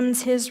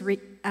begins his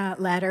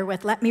letter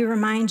with, let me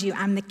remind you,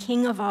 I'm the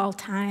king of all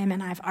time,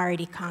 and I've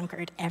already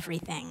conquered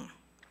everything.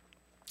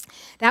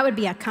 That would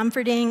be a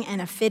comforting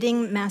and a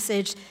fitting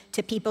message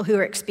to people who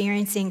are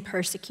experiencing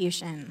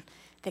persecution,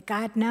 that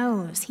God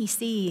knows, he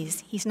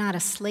sees, he's not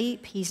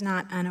asleep, he's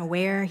not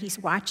unaware, he's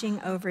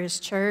watching over his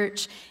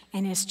church,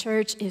 and his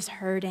church is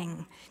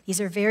hurting. These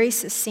are very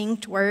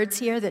succinct words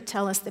here that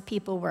tell us the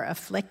people were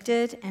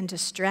afflicted and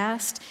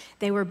distressed.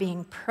 They were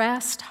being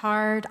pressed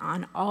hard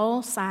on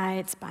all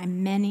sides by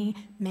many,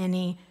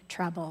 many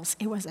troubles.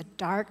 It was a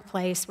dark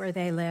place where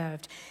they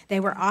lived. They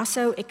were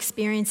also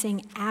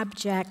experiencing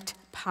abject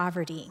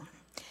poverty.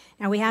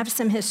 Now, we have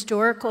some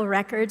historical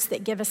records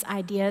that give us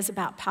ideas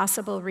about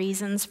possible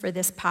reasons for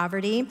this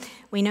poverty.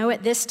 We know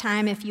at this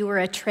time, if you were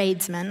a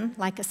tradesman,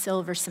 like a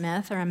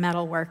silversmith or a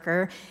metal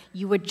worker,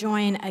 you would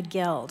join a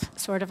guild,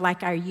 sort of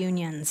like our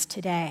unions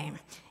today.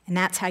 And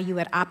that's how you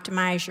would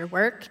optimize your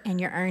work and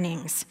your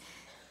earnings.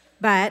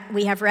 But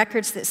we have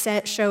records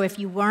that show if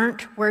you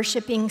weren't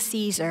worshiping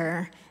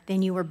Caesar,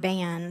 then you were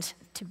banned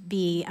to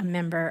be a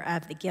member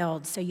of the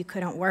guild, so you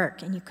couldn't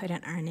work and you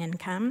couldn't earn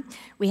income.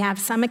 We have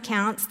some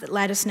accounts that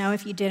let us know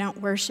if you didn't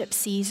worship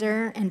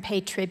Caesar and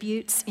pay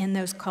tributes in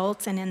those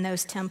cults and in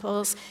those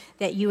temples,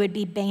 that you would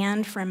be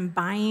banned from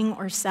buying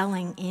or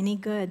selling any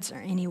goods or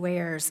any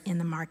wares in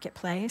the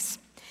marketplace.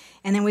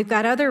 And then we've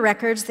got other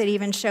records that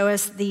even show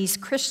us these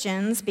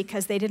Christians,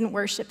 because they didn't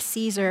worship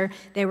Caesar,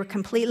 they were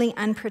completely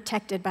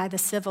unprotected by the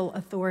civil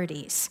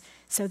authorities.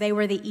 So they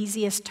were the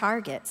easiest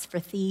targets for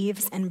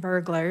thieves and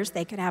burglars.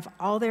 They could have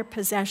all their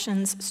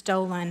possessions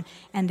stolen,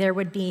 and there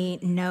would be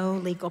no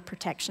legal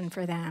protection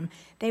for them.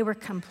 They were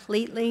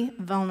completely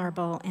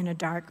vulnerable in a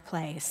dark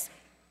place.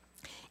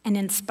 And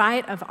in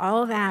spite of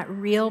all that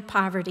real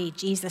poverty,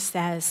 Jesus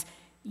says,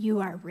 you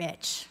are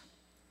rich.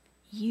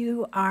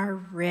 You are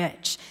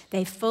rich.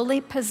 They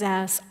fully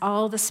possess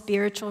all the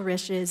spiritual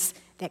riches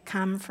that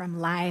come from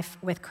life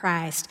with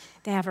Christ.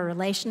 They have a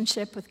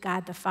relationship with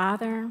God the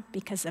Father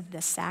because of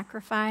the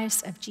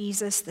sacrifice of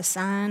Jesus the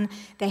Son.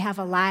 They have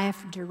a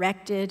life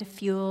directed,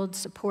 fueled,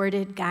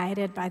 supported,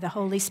 guided by the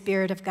Holy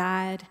Spirit of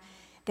God.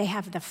 They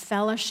have the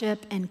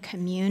fellowship and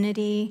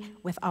community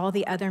with all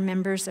the other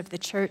members of the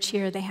church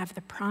here. They have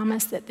the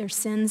promise that their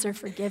sins are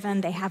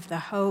forgiven. They have the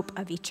hope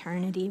of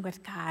eternity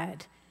with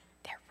God.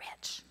 They're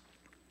rich.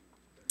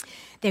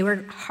 They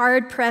were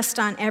hard-pressed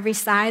on every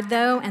side,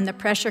 though, and the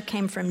pressure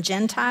came from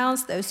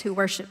Gentiles, those who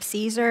worship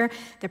Caesar.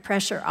 The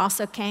pressure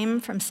also came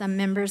from some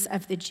members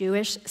of the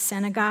Jewish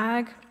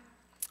synagogue.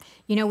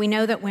 You know, we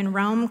know that when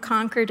Rome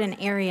conquered an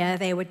area,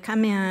 they would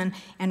come in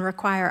and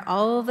require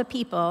all the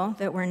people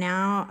that were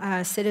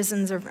now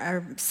citizens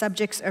or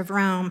subjects of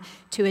Rome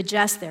to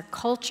adjust their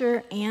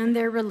culture and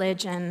their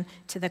religion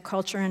to the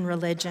culture and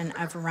religion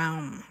of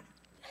Rome.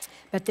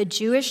 But the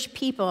Jewish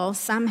people,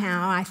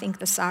 somehow, I think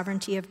the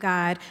sovereignty of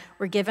God,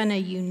 were given a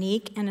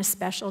unique and a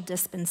special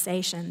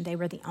dispensation. They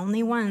were the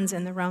only ones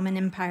in the Roman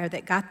Empire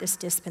that got this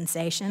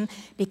dispensation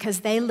because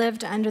they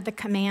lived under the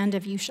command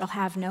of, you shall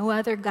have no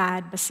other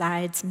God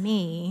besides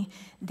me.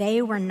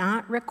 They were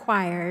not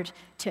required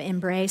to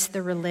embrace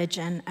the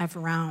religion of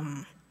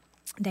Rome.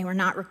 They were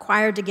not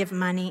required to give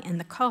money in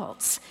the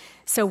cults.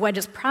 So what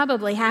is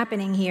probably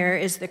happening here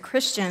is the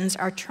Christians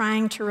are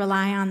trying to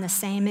rely on the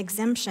same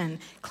exemption,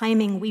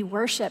 claiming we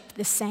worship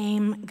the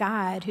same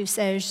God who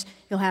says,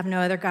 you'll have no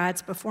other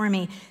gods before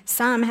me.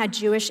 Some had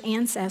Jewish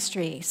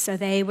ancestry, so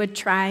they would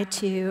try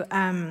to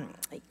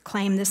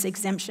claim this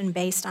exemption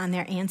based on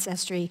their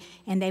ancestry,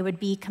 and they would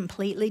be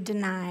completely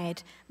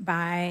denied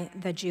by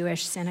the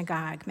Jewish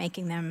synagogue,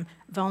 making them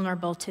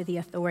vulnerable to the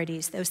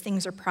authorities. Those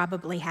things are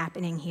probably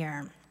happening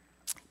here.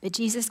 But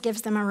Jesus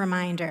gives them a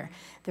reminder.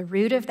 The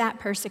root of that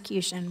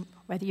persecution,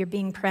 whether you're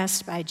being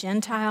pressed by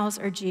Gentiles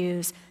or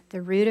Jews,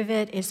 the root of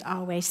it is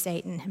always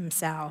Satan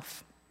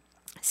himself.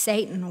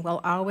 Satan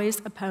will always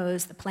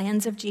oppose the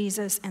plans of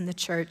Jesus and the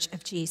church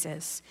of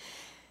Jesus.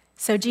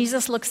 So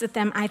Jesus looks at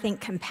them, I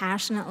think,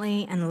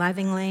 compassionately and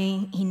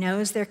lovingly. He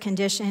knows their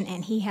condition,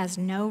 and he has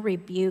no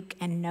rebuke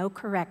and no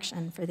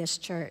correction for this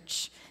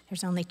church.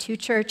 There's only 2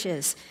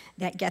 churches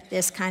that get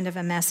this kind of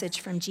a message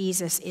from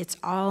Jesus. It's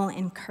all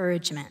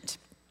encouragement.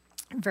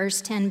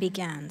 Verse 10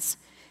 begins,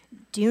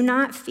 "Do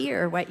not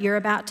fear what you're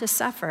about to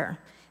suffer.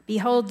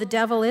 Behold, the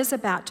devil is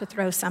about to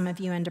throw some of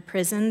you into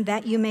prison,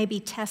 that you may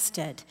be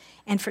tested,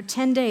 and for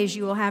 10 days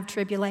you will have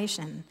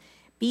tribulation.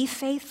 Be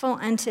faithful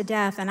unto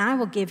death, and I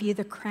will give you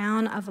the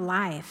crown of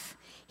life.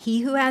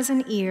 He who has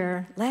an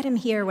ear, let him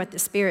hear what the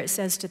Spirit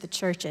says to the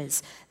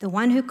churches. The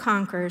one who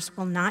conquers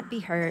will not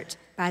be hurt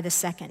by the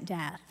second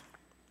death."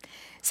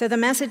 So the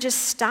message is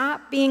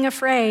stop being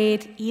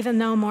afraid, even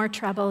though more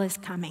trouble is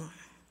coming.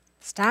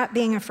 Stop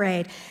being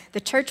afraid.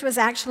 The church was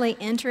actually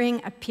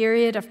entering a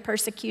period of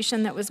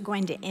persecution that was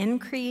going to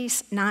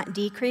increase, not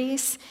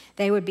decrease.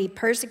 They would be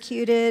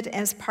persecuted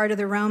as part of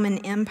the Roman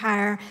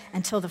Empire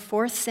until the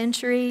 4th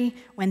century,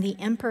 when the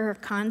Emperor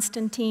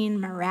Constantine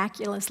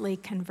miraculously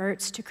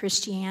converts to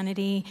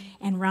Christianity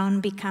and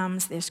Rome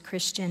becomes this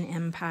Christian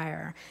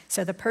empire.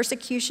 So the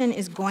persecution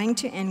is going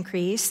to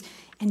increase.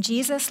 And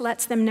Jesus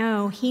lets them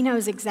know he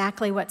knows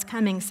exactly what's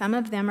coming. Some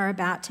of them are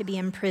about to be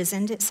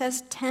imprisoned. It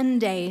says 10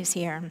 days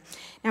here.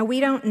 Now, we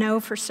don't know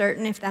for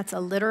certain if that's a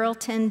literal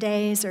 10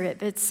 days or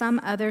if it's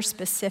some other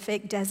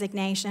specific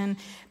designation,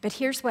 but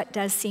here's what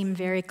does seem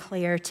very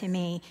clear to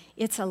me.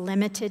 It's a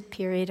limited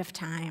period of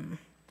time.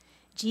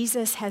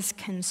 Jesus has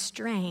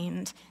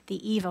constrained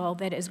the evil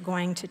that is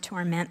going to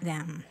torment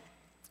them.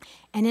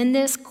 And in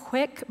this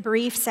quick,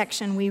 brief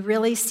section, we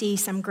really see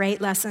some great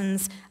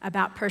lessons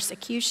about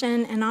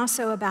persecution and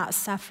also about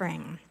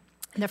suffering.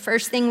 The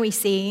first thing we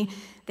see,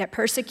 that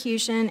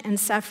persecution and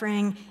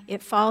suffering,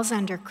 it falls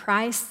under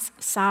Christ's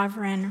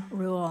sovereign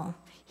rule.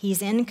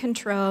 He's in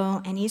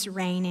control and he's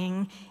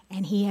reigning,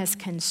 and he has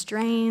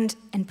constrained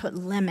and put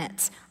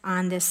limits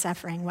on this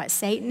suffering. What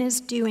Satan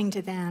is doing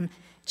to them,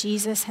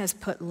 Jesus has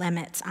put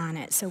limits on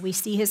it. So we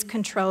see his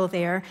control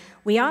there.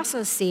 We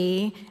also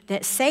see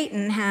that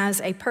Satan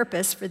has a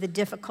purpose for the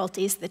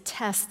difficulties, the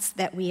tests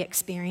that we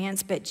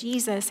experience, but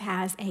Jesus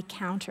has a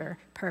counter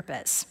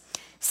purpose.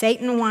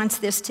 Satan wants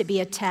this to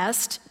be a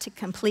test to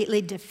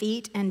completely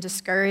defeat and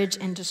discourage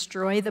and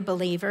destroy the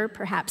believer,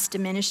 perhaps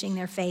diminishing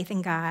their faith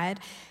in God.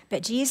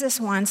 But Jesus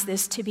wants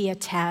this to be a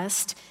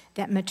test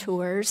that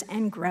matures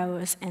and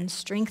grows and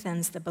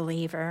strengthens the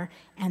believer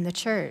and the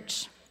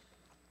church.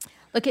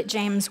 Look at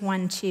James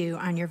 1:2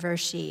 on your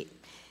verse sheet.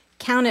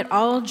 "Count it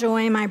all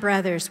joy, my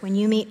brothers, when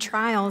you meet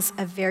trials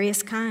of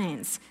various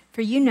kinds,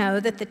 for you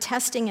know that the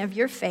testing of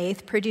your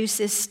faith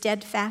produces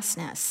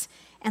steadfastness.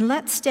 And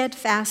let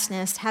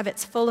steadfastness have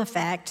its full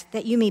effect,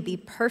 that you may be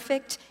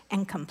perfect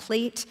and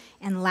complete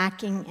and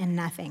lacking in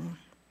nothing."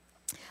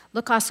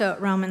 Look also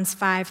at Romans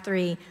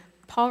 5:3.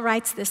 Paul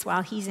writes this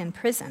while he's in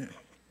prison.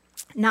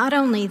 "Not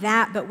only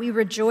that, but we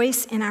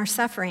rejoice in our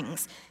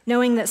sufferings,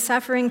 knowing that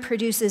suffering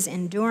produces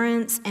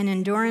endurance, and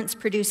endurance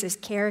produces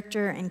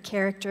character, and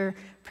character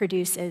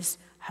produces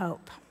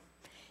hope."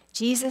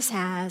 Jesus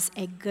has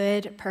a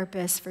good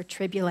purpose for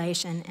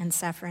tribulation and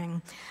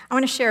suffering. I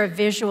want to share a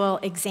visual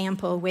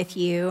example with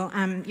you.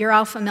 You're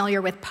all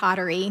familiar with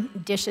pottery,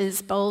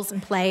 dishes, bowls,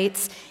 and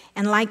plates.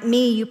 And like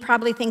me, you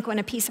probably think when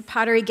a piece of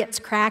pottery gets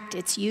cracked,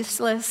 it's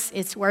useless,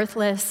 it's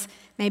worthless.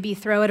 Maybe you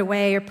throw it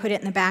away or put it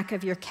in the back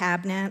of your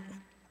cabinet.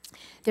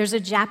 There's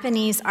a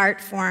Japanese art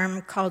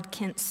form called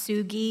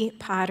kintsugi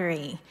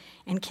pottery.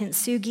 And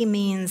kintsugi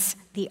means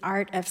the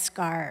art of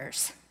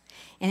scars.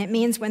 And it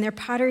means when their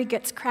pottery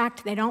gets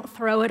cracked, they don't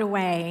throw it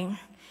away.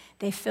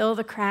 They fill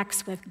the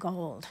cracks with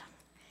gold.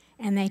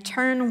 And they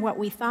turn what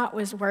we thought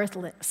was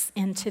worthless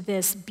into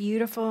this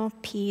beautiful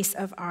piece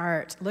of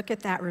art. Look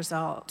at that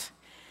result.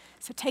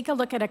 So take a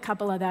look at a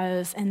couple of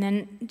those, and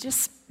then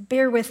just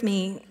bear with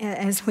me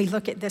as we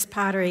look at this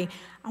pottery.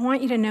 I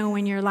want you to know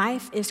when your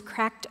life is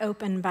cracked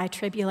open by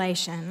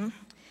tribulation,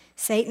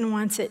 Satan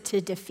wants it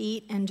to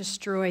defeat and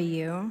destroy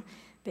you,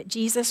 but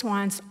Jesus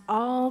wants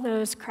all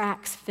those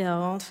cracks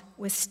filled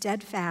with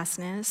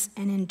steadfastness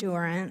and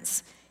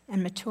endurance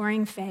and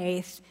maturing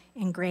faith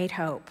and great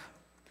hope.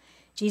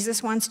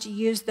 Jesus wants to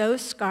use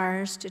those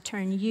scars to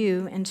turn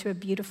you into a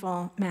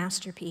beautiful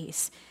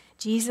masterpiece.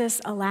 Jesus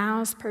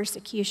allows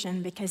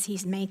persecution because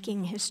he's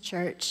making his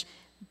church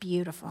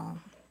beautiful.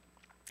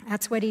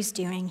 That's what he's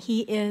doing.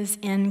 He is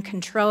in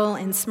control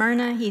in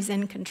Smyrna. He's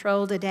in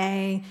control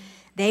today.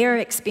 They are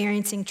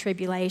experiencing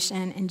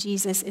tribulation, and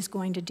Jesus is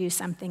going to do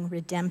something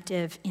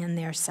redemptive in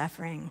their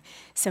suffering.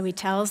 So he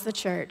tells the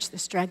church, the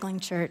struggling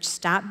church,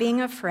 stop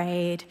being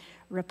afraid,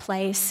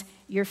 replace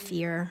your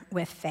fear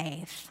with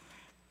faith.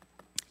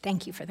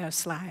 Thank you for those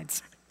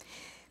slides.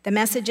 The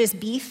message is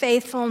be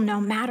faithful no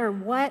matter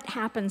what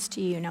happens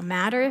to you, no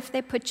matter if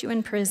they put you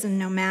in prison,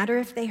 no matter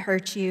if they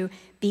hurt you,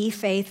 be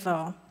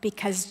faithful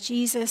because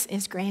Jesus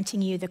is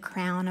granting you the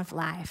crown of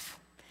life.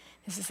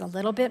 This is a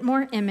little bit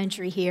more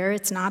imagery here.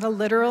 It's not a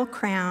literal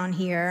crown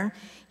here.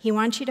 He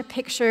wants you to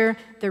picture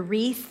the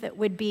wreath that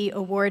would be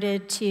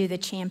awarded to the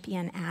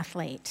champion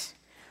athlete,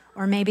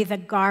 or maybe the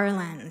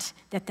garland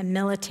that the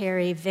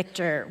military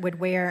victor would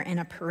wear in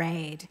a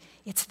parade.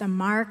 It's the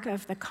mark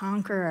of the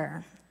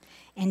conqueror.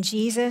 And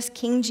Jesus,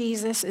 King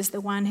Jesus, is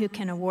the one who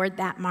can award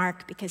that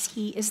mark because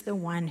he is the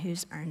one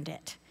who's earned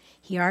it.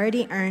 He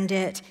already earned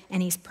it,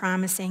 and he's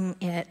promising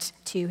it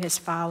to his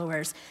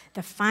followers.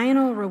 The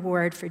final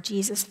reward for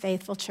Jesus'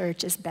 faithful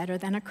church is better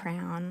than a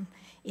crown.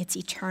 It's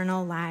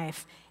eternal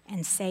life,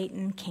 and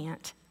Satan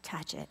can't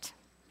touch it.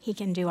 He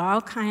can do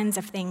all kinds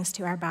of things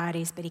to our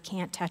bodies, but he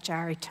can't touch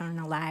our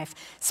eternal life.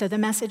 So the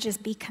message is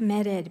be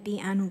committed, be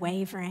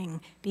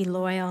unwavering, be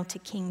loyal to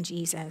King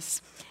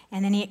Jesus.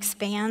 And then he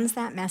expands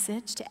that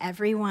message to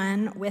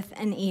everyone with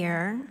an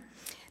ear.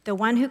 The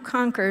one who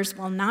conquers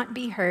will not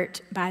be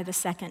hurt by the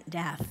second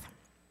death.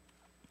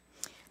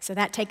 So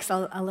that takes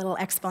a little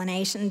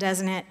explanation,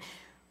 doesn't it?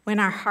 When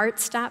our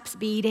heart stops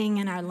beating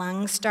and our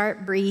lungs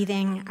start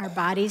breathing, our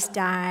bodies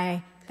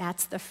die,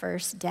 that's the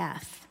first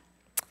death.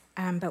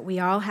 But we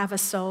all have a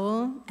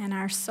soul, and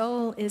our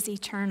soul is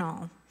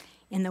eternal.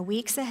 In the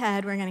weeks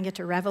ahead, we're going to get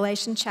to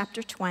Revelation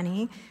chapter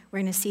 20. We're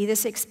going to see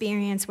this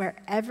experience where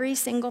every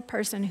single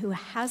person who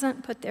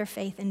hasn't put their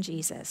faith in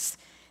Jesus,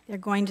 they're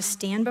going to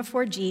stand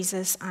before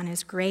Jesus on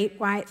his great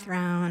white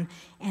throne,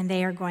 and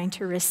they are going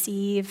to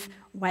receive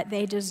what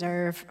they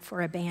deserve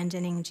for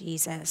abandoning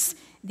Jesus.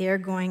 They're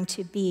going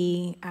to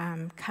be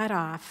cut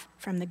off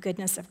from the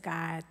goodness of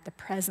God, the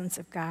presence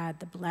of God,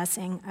 the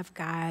blessing of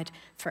God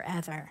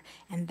forever.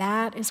 And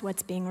that is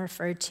what's being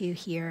referred to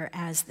here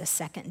as the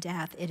second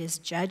death. It is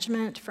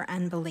judgment for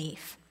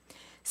unbelief.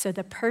 So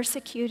the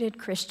persecuted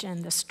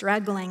Christian, the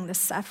struggling, the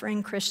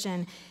suffering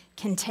Christian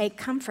can take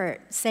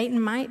comfort. Satan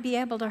might be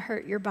able to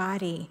hurt your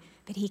body,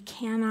 but he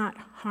cannot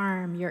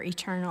harm your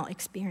eternal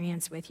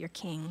experience with your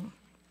King.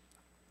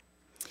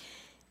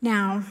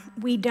 Now,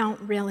 we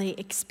don't really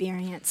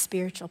experience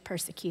spiritual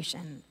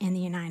persecution in the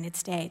United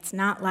States,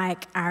 not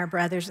like our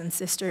brothers and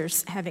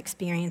sisters have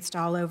experienced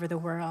all over the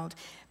world,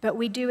 but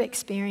we do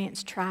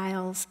experience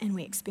trials and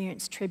we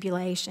experience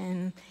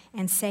tribulation,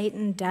 and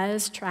Satan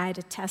does try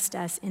to test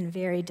us in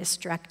very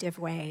destructive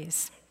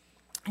ways.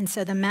 And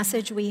so the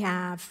message we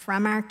have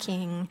from our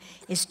King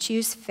is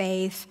choose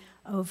faith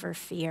over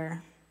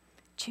fear.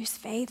 Choose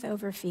faith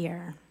over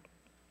fear.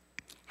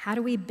 How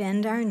do we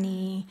bend our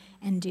knee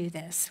and do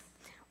this?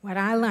 What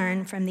I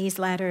learned from these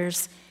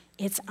letters,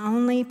 it's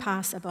only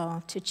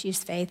possible to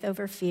choose faith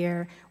over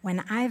fear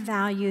when I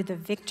value the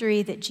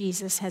victory that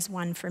Jesus has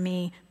won for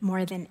me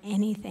more than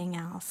anything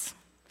else.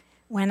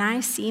 When I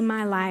see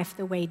my life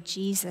the way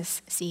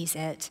Jesus sees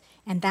it,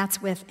 and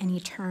that's with an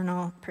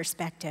eternal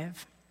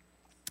perspective.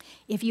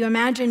 If you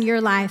imagine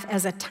your life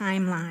as a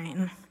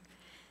timeline,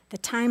 the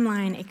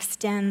timeline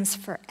extends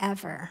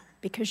forever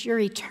because you're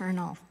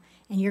eternal,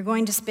 and you're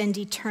going to spend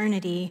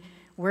eternity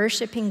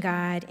worshiping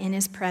God in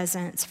his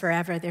presence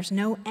forever. There's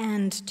no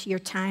end to your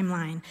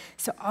timeline.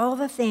 So all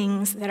the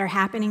things that are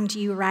happening to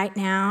you right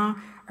now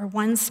are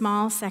one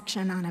small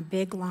section on a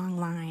big, long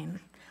line.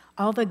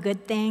 All the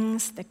good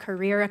things, the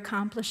career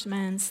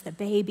accomplishments, the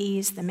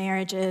babies, the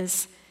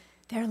marriages,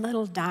 they're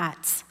little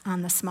dots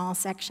on the small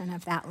section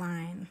of that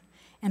line.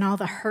 And all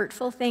the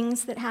hurtful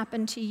things that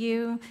happen to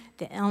you,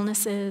 the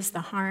illnesses,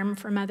 the harm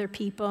from other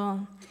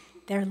people,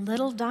 they're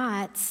little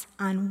dots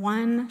on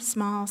one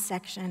small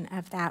section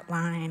of that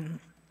line.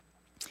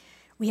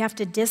 We have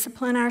to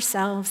discipline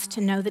ourselves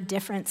to know the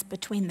difference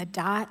between the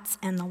dots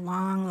and the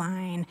long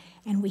line,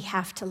 and we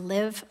have to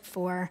live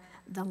for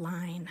the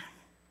line.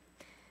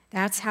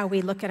 That's how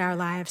we look at our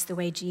lives the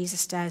way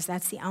Jesus does.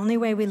 That's the only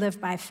way we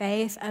live by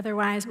faith.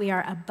 Otherwise, we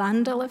are a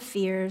bundle of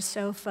fears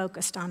so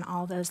focused on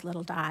all those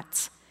little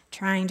dots,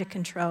 trying to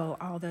control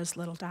all those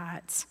little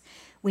dots.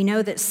 We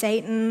know that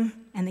Satan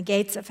and the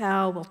gates of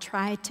hell will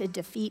try to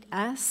defeat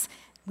us,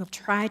 will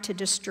try to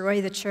destroy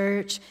the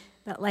church.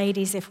 But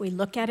ladies, if we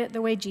look at it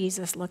the way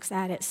Jesus looks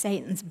at it,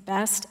 Satan's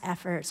best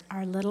efforts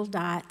are little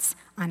dots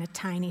on a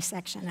tiny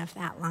section of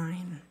that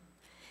line.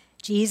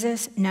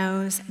 Jesus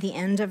knows the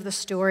end of the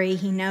story.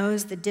 He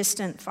knows the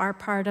distant, far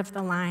part of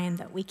the line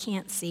that we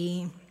can't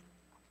see.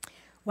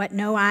 What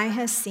no eye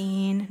has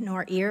seen,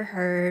 nor ear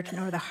heard,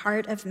 nor the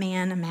heart of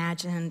man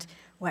imagined,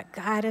 what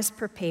God has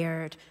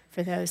prepared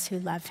for those who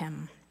love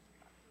him.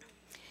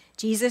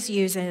 Jesus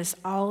uses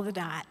all the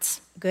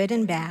dots, good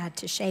and bad,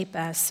 to shape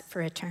us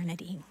for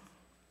eternity.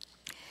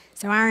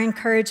 So our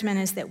encouragement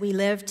is that we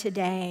live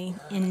today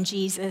in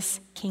Jesus'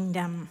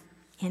 kingdom.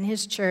 In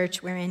his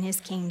church, we're in his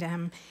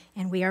kingdom,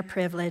 and we are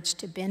privileged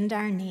to bend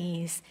our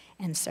knees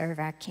and serve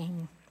our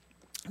King.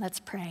 Let's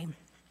pray.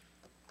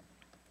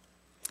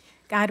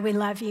 God, we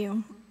love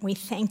you. We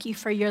thank you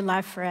for your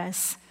love for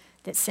us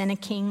that sent a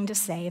king to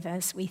save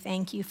us. We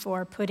thank you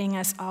for putting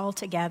us all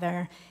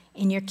together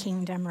in your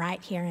kingdom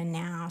right here and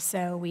now.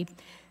 So we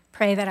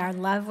pray that our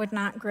love would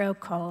not grow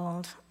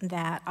cold,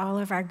 that all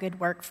of our good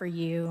work for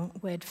you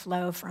would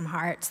flow from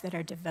hearts that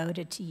are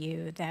devoted to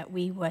you, that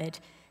we would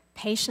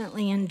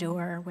patiently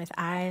endure with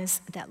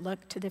eyes that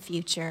look to the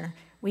future.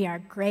 We are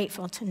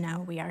grateful to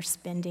know we are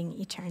spending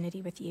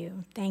eternity with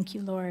you. Thank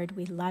you, Lord.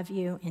 We love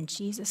you. In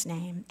Jesus'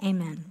 name,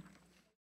 amen.